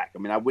comes back. I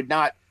mean, I would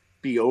not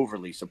be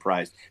overly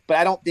surprised, but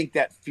I don't think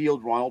that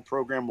Field Ronald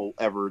program will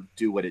ever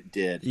do what it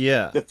did.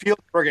 Yeah. The Field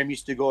program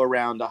used to go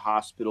around to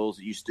hospitals.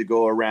 It used to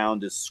go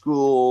around to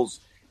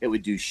schools. It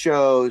would do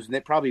shows, and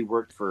it probably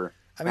worked for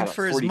I mean,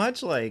 for 40... as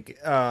much like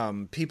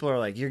people are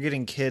like, you're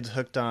getting kids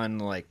hooked on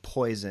like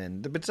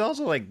poison, but it's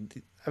also like,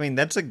 I mean,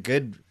 it's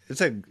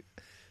a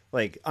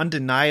like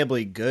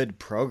undeniably good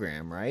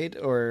program, right?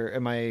 Or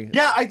am I?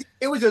 Yeah,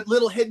 it was a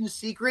little hidden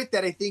secret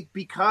that I think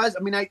because,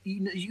 I mean,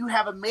 you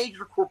have a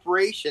major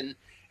corporation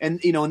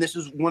and, and this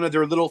is one of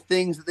their little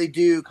things that they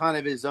do kind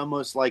of is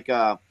almost like,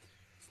 I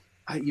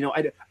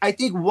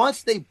think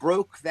once they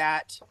broke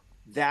that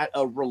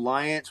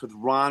reliance with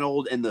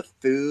Ronald and the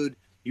food,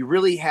 you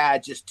really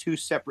had just two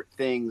separate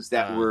things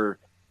that were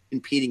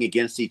competing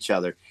against each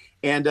other.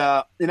 And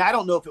I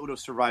don't know if it would have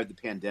survived the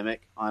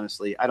pandemic.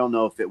 Honestly, I don't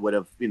know if it would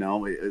have. They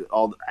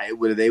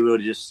would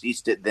have just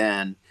ceased it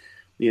then.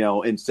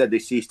 Instead they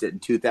ceased it in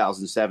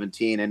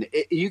 2017, and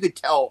you could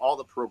tell all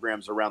the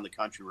programs around the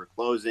country were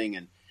closing,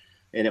 and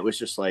it was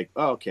just like,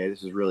 oh, okay,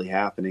 this is really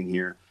happening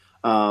here.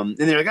 And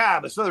they're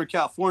like, but Southern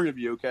California would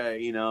be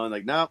okay, and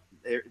like, nope,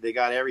 they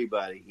got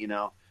everybody,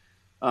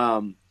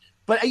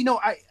 But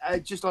I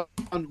just on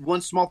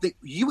one small thing,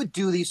 you would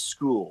do these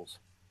schools.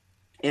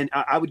 And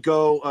I would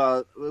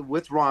go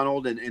with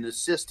Ronald and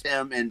assist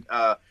him, and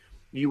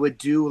you would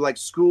do like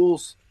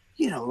schools,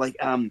 like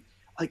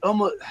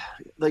almost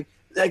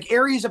like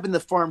areas up in the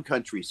farm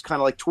countries,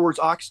 kind of like towards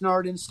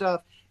Oxnard and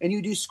stuff. And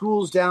you do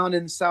schools down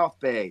in South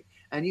Bay,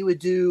 and you would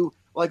do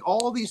like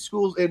all these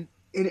schools, and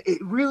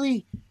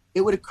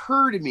it would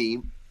occur to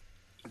me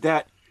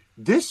that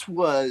this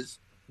was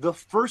the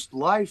first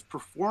live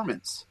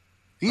performance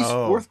these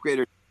fourth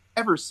graders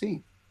ever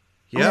seen.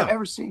 Yeah. I've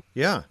ever seen.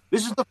 Yeah.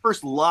 This is the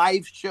first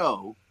live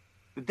show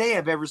that they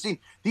have ever seen.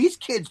 These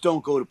kids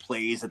don't go to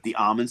plays at the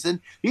Amundsen.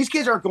 These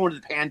kids aren't going to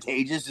the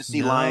Pantages to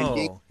see Lion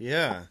King.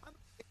 Yeah.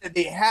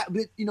 They have,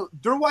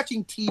 they're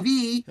watching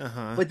TV,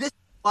 but this is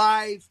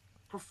live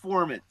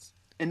performance,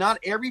 and not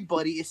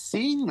everybody is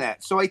seeing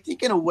that. So I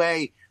think in a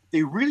way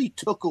they really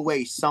took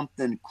away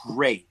something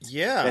great.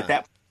 Yeah.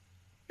 That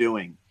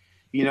doing,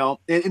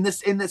 and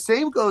the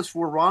same goes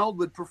for Ronald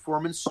would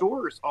perform in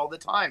stores all the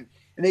time.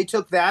 And they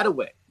took that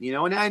away,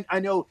 and I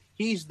know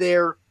he's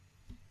there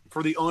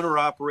for the owner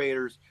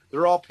operators.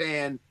 They're all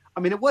paying. I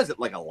mean, it wasn't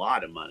like a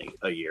lot of money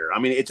a year. I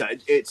mean,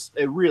 it's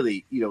a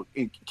really,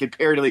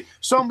 comparatively,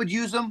 some would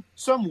use them,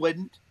 some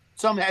wouldn't.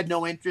 Some had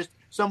no interest.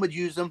 Some would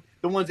use them.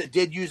 The ones that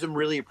did use them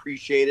really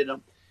appreciated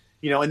them,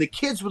 and the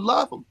kids would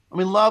love them. I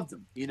mean, loved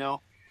them,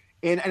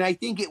 and I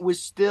think it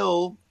was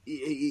still,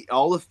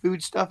 all the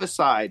food stuff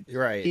aside,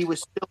 right. He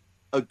was still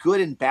a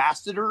good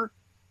ambassador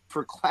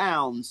for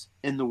clowns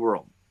in the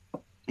world.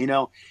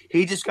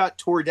 He just got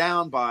tore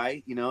down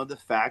by, the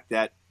fact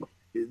that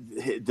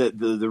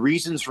the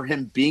reasons for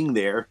him being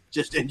there,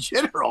 just in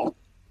general,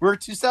 were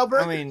to sell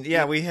burgers. I mean,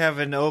 yeah, we have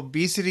an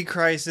obesity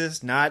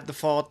crisis, not the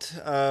fault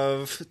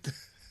of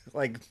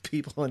like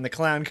people in the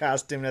clown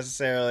costume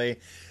necessarily.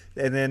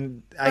 And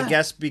then I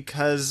guess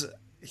because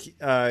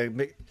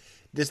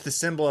this the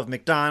symbol of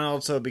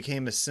McDonald's, so it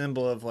became a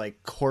symbol of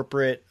like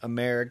corporate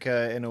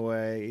America in a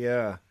way.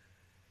 Yeah.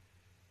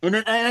 And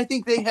I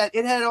think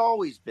it had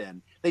always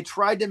been. They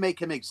tried to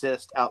make him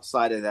exist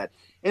outside of that.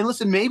 And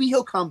listen, maybe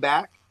he'll come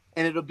back,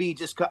 and it'll be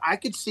just. I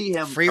could see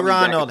him. Free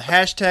Ronald.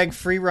 Hashtag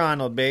Free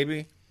Ronald,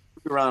 baby.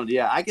 Free Ronald.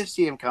 Yeah, I could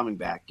see him coming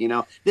back.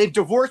 They've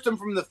divorced him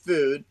from the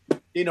food.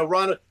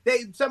 Ronald.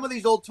 Some of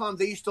these old times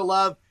they used to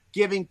love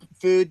giving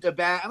food to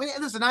back. I mean,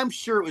 listen, I'm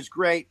sure it was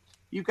great.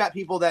 You've got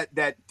people that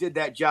did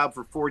that job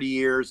for 40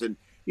 years, and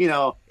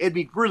it'd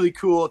be really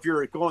cool if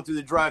you're going through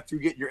the drive-thru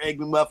getting your Egg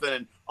McMuffin,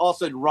 and all of a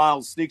sudden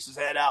Ronald sneaks his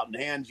head out and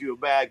hands you a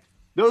bag.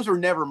 Those were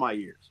never my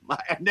years.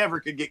 I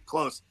never could get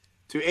close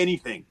to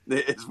anything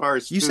as far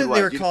as you said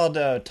they were called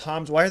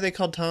Toms. Why are they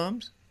called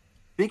Toms?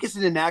 I think it's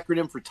an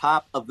acronym for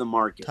Top of the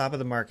Market. Top of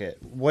the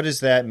Market. What does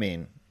that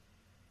mean?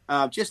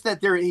 Just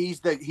that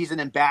he's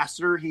an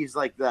ambassador. He's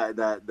like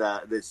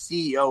the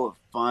CEO of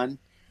fun.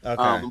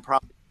 Okay.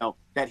 Probably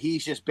that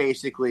he's just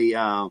basically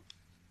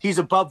he's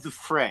above the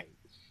fray.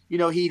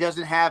 He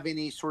doesn't have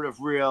any sort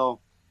of real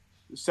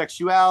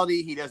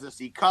sexuality. He doesn't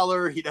see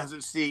color. He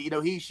doesn't see,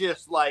 he's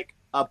just like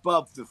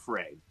above the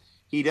fray.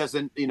 He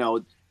doesn't,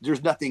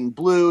 there's nothing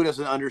blue,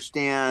 doesn't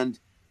understand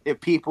if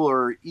people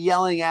are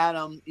yelling at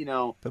him,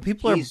 But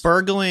people are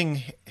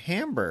burgling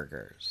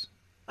hamburgers.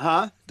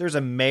 Huh? There's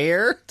a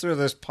mayor? So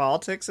there's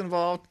politics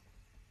involved?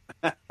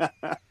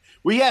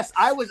 Well, yes,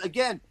 I was,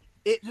 again,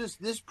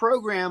 this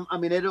program, I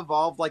mean, it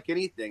evolved like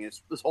anything.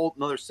 It's this whole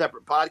another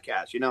separate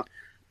podcast,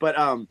 But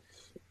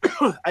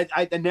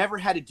I never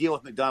had to deal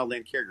with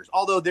McDonaldland characters.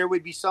 Although there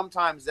would be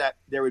sometimes that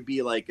there would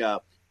be like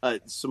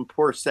some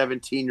poor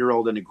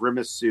 17-year-old in a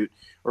Grimace suit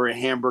or a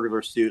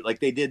Hamburglar suit. Like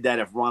they did that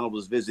if Ronald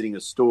was visiting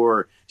a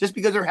store, just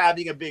because they're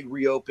having a big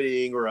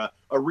reopening or a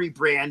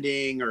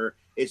rebranding or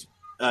it's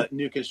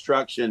new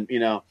construction,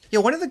 Yeah,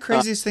 one of the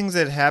craziest things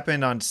that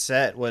happened on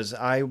set was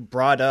I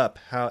brought up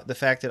the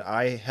fact that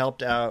I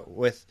helped out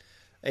with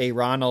a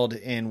Ronald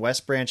in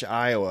West Branch,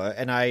 Iowa,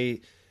 and I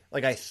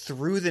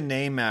threw the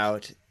name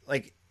out.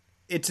 Like,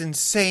 it's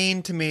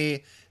insane to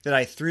me that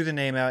I threw the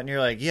name out, and you're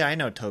like, yeah, I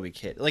know Toby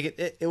Kidd. Like,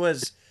 it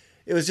was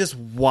it was just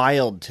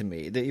wild to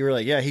me that you were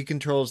like, yeah, he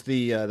controls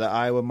the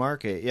Iowa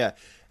market. Yeah.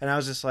 And I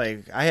was just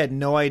like, I had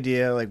no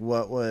idea like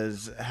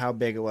how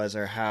big it was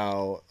or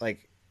how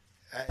like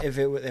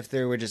if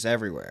they were just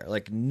everywhere,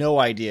 like no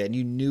idea. And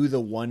you knew the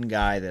one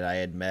guy that I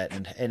had met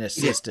and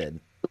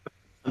assisted.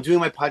 I'm doing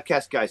my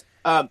podcast, guys.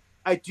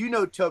 I do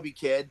know Toby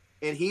Kidd,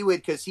 and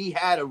because he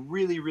had a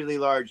really, really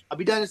large. I'll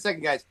be done in a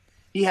second, guys.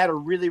 He had a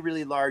really,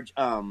 really large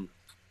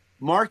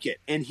market,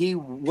 and he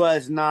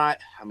was not.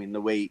 I mean, the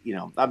way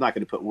I'm not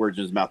going to put words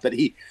in his mouth, but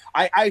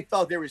I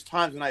felt there was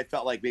times when I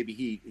felt like maybe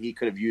he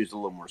could have used a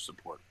little more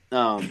support,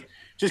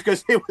 just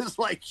because it was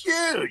like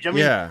huge. I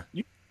mean,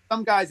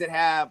 some guys that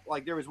have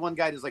like there was one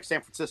guy that's like San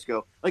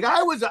Francisco, like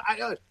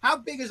how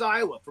big is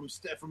Iowa from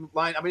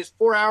line? I mean, it's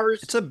 4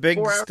 hours. It's a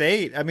big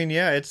state. I mean,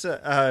 yeah, it's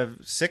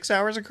 6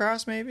 hours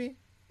across, maybe.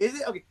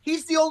 Is it okay?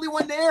 He's the only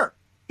one there.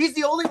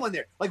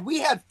 Like we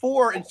had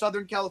 4 in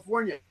Southern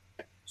California,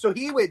 so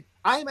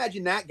I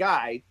imagine that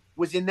guy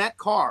was in that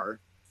car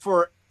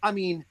for. I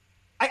mean,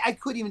 I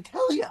couldn't even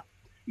tell you.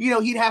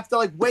 He'd have to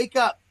like wake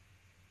up,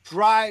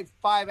 drive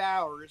 5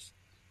 hours,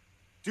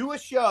 do a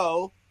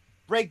show.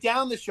 Break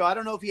down the show. I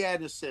don't know if he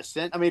had an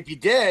assistant. I mean, if you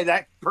did,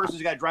 that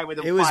person's got to drive with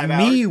him. It was 5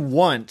 hours. Me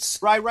once.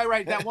 Right.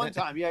 That one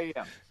time.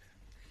 Yeah.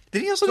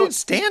 Did he also do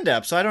stand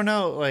up? So I don't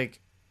know.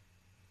 Like,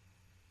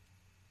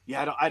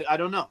 yeah, I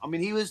don't know. I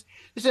mean,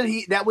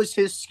 that was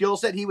his skill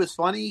set. He was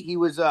funny.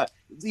 He's a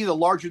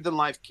larger than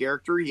life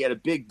character. He had a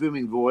big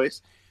booming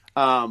voice.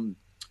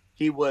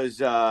 He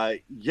was, yeah.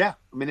 I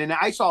mean, and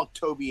I saw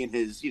Toby in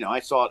his. I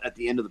saw it at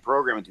the end of the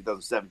program in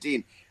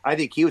 2017. I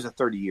think he was a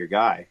 30-year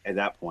guy at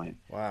that point.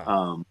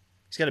 Wow.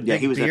 He's got a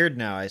big beard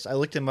now. I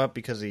looked him up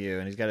because of you,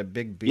 and he's got a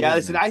big beard. Yeah,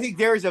 listen, I think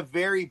there is a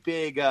very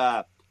big,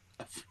 after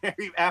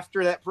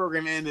that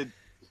program ended,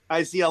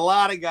 I see a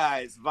lot of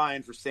guys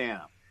vying for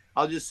Santa.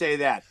 I'll just say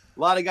that. A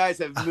lot of guys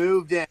have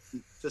moved in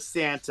to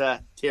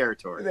Santa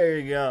territory. There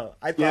you go.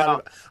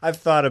 I've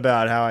thought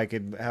about how I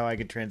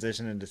could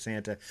transition into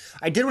Santa.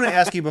 I did want to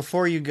ask you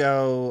before you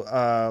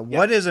go,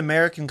 what is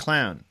American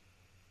Clown?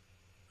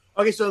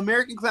 Okay, so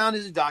American Clown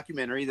is a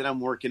documentary that I'm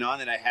working on,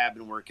 that I have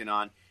been working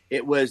on.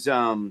 It was,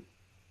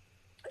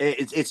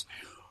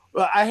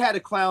 I had a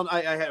clown,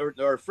 I had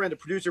a friend, a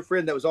producer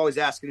friend that was always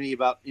asking me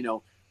about, hey,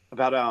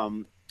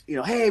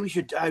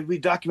 we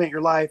document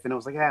your life, and I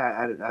was like,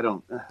 I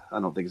don't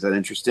think it's that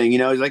interesting. He's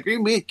like,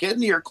 you're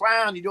kidding, you're a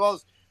clown, you do all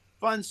this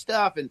fun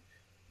stuff, and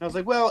I was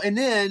like, well, and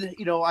then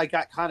I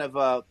got kind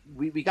of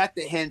we got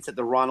the hints that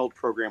the Ronald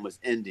program was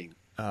ending,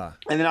 and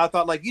then I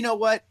thought, like, you know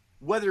what?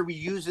 Whether we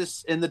use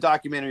this in the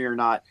documentary or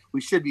not, we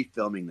should be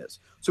filming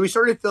this. So we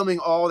started filming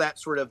all that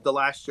sort of the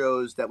last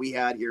shows that we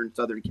had here in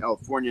Southern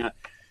California,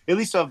 at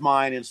least of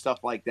mine and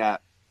stuff like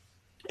that.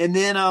 And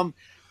then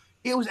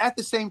it was at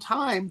the same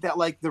time that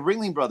like the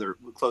Ringling Brother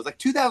closed. Like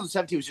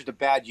 2017 was just a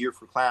bad year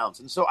for clowns.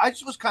 And so I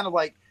just was kind of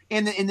like,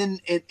 and then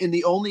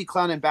the only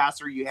clown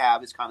ambassador you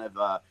have is kind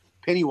of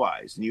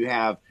Pennywise. And you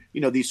have,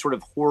 these sort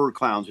of horror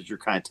clowns that are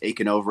kind of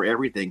taking over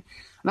everything.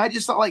 And I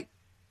just thought like,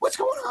 what's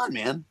going on,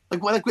 man?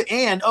 And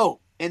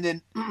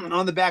then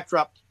on the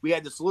backdrop, we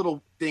had this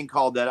little thing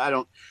called that I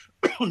don't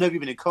know if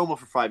you've been in coma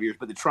for 5 years,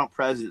 but the Trump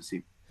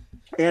presidency.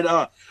 And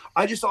I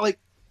just thought, like,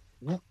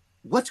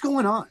 what's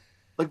going on?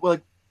 Like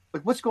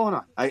what's going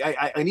on?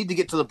 I need to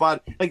get to the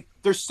bottom. Like,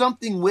 there's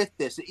something with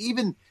this.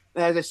 Even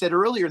as I said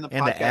earlier in the podcast,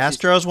 and the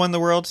Astros won the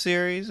World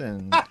Series,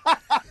 and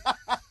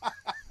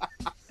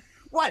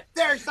what?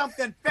 There's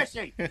something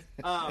fishy.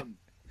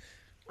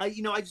 I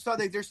just thought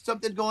that there's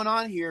something going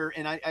on here,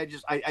 and I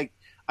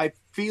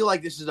feel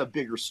like this is a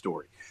bigger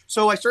story.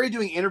 So I started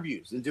doing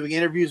interviews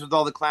with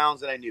all the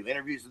clowns that I knew,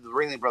 interviews with the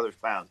Ringling Brothers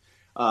clowns,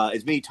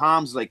 as many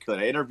times as I could.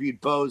 I interviewed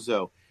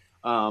Bozo.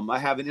 I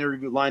have an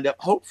interview lined up,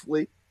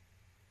 hopefully,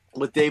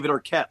 with David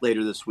Arquette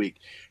later this week,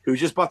 who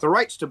just bought the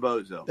rights to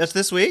Bozo. That's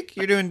this week?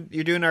 You're doing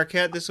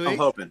Arquette this week? I'm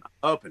hoping.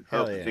 Yeah.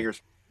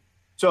 Fingers.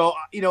 So,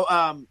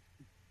 I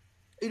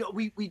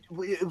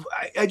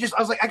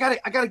was like, I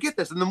gotta get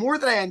this. And the more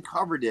that I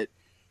uncovered it,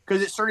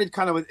 because it started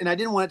kind of with, and I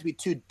didn't want it to be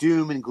too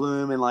doom and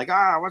gloom and like,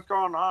 what's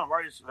going on?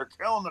 Why they're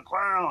killing the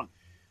clown?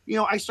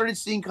 I started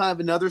seeing kind of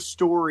another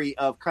story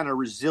of kind of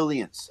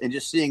resilience and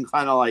just seeing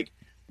kind of like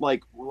I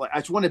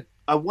want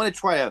to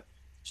try to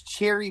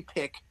cherry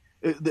pick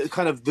the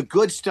kind of the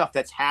good stuff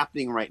that's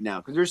happening right now,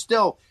 because there's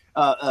still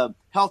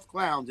health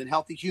clowns and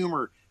healthy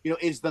humor.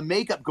 Is the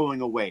makeup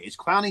going away? Is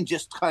clowning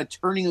just kind of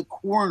turning a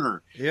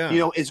corner?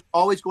 Yeah. Is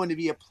always going to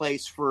be a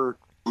place for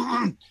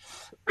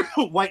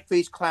white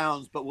face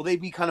clowns, but will they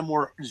be kind of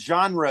more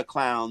genre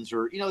clowns,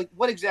 or like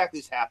what exactly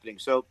is happening?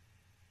 So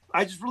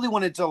I just really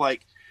wanted to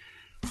like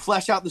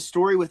flesh out the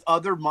story with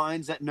other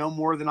minds that know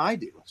more than I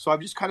do. So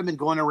I've just kind of been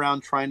going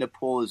around trying to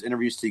pull those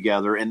interviews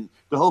together, and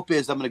the hope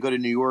is I'm going to go to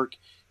New York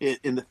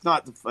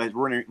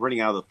running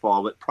out of the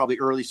fall, but probably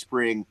early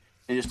spring,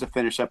 and just to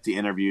finish up the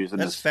interviews. And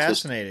that's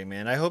fascinating,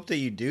 man. I hope that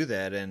you do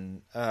that,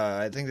 and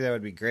I think that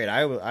would be great.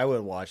 I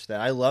would watch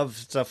that. I love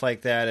stuff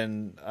like that,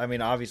 and I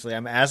mean, obviously,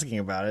 I'm asking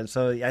about it,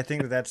 so I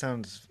think that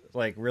sounds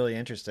like really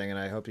interesting, and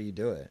I hope that you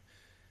do it.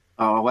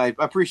 Oh, I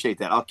appreciate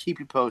that. I'll keep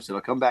you posted.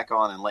 I'll come back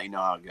on and let you know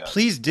how it goes.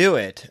 Please do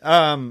it.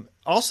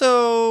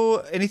 Also,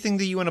 anything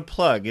that you want to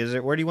plug?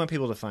 Where do you want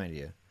people to find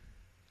you?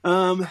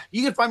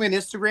 You can find me on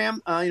Instagram.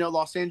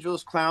 Los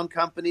Angeles Clown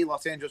Company,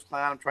 Los Angeles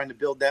Clown. I'm trying to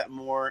build that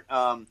more.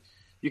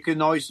 You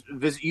can always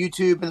visit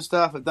YouTube and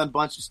stuff. I've done a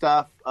bunch of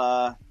stuff.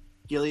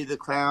 Gilly the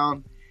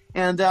Clown,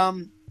 and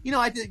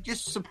I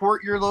just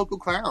support your local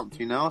clowns.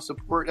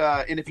 Support.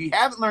 And if you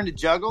haven't learned to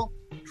juggle,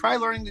 try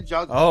learning to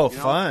juggle. Oh,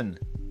 fun!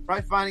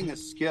 Try finding a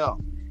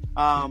skill.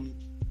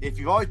 If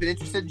you've always been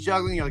interested in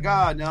juggling, you're like,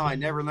 oh no, I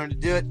never learned to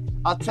do it.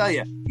 I'll tell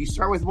you. You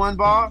start with one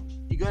ball,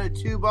 you go to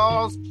 2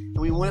 balls, and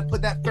when you want to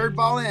put that 3rd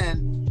ball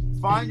in,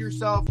 find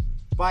yourself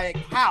by a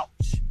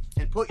couch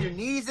and put your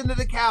knees into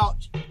the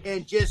couch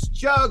and just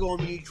juggle.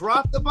 And when you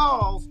drop the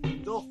balls,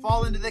 they'll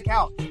fall into the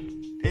couch.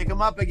 Pick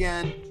them up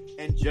again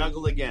and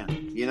juggle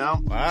again.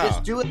 Wow.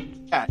 Just do it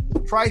like that.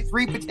 Try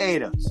 3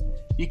 potatoes.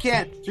 You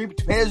can't. 3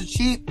 potatoes are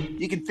cheap.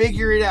 You can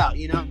figure it out.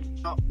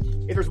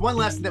 If there's one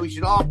lesson that we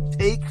should all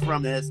take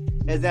from this,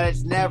 is that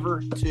it's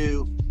never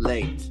too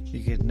late.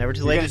 Never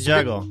too late to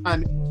juggle.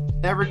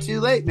 Never too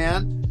late,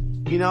 man.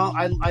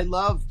 I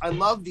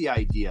love the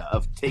idea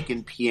of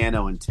taking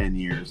piano in 10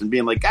 years and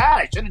being like, God,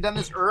 I should have done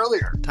this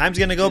earlier. Time's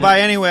gonna go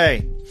by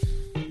anyway.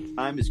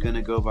 Time is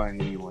gonna go by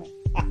anyway.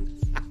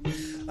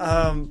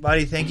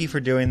 Buddy, thank you for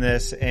doing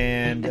this.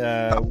 And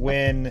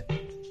when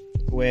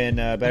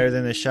Better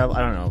Than the Shovel,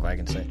 I don't know if I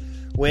can say.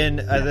 When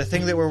the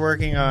thing that we're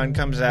working on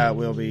comes out,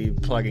 we'll be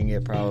plugging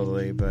it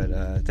probably.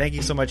 But thank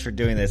you so much for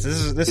doing this.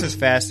 This is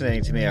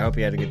fascinating to me. I hope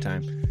you had a good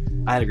time.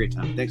 I had a great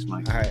time. Thanks,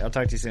 Mike. All right, I'll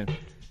talk to you soon.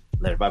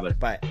 Later. Bye, buddy.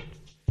 Bye.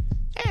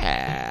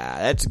 Yeah,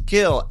 that's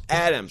Gil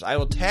Adams. I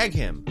will tag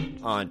him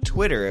on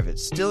Twitter if it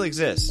still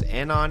exists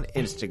and on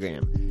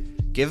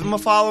Instagram. Give him a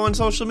follow on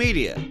social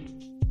media.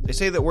 They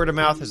say that word of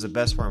mouth is the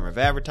best form of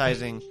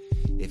advertising.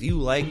 If you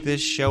like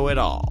this show at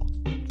all,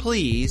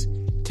 please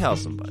tell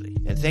somebody.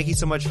 And thank you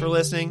so much for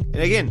listening.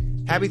 And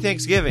again, happy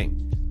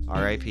Thanksgiving.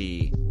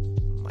 R.I.P.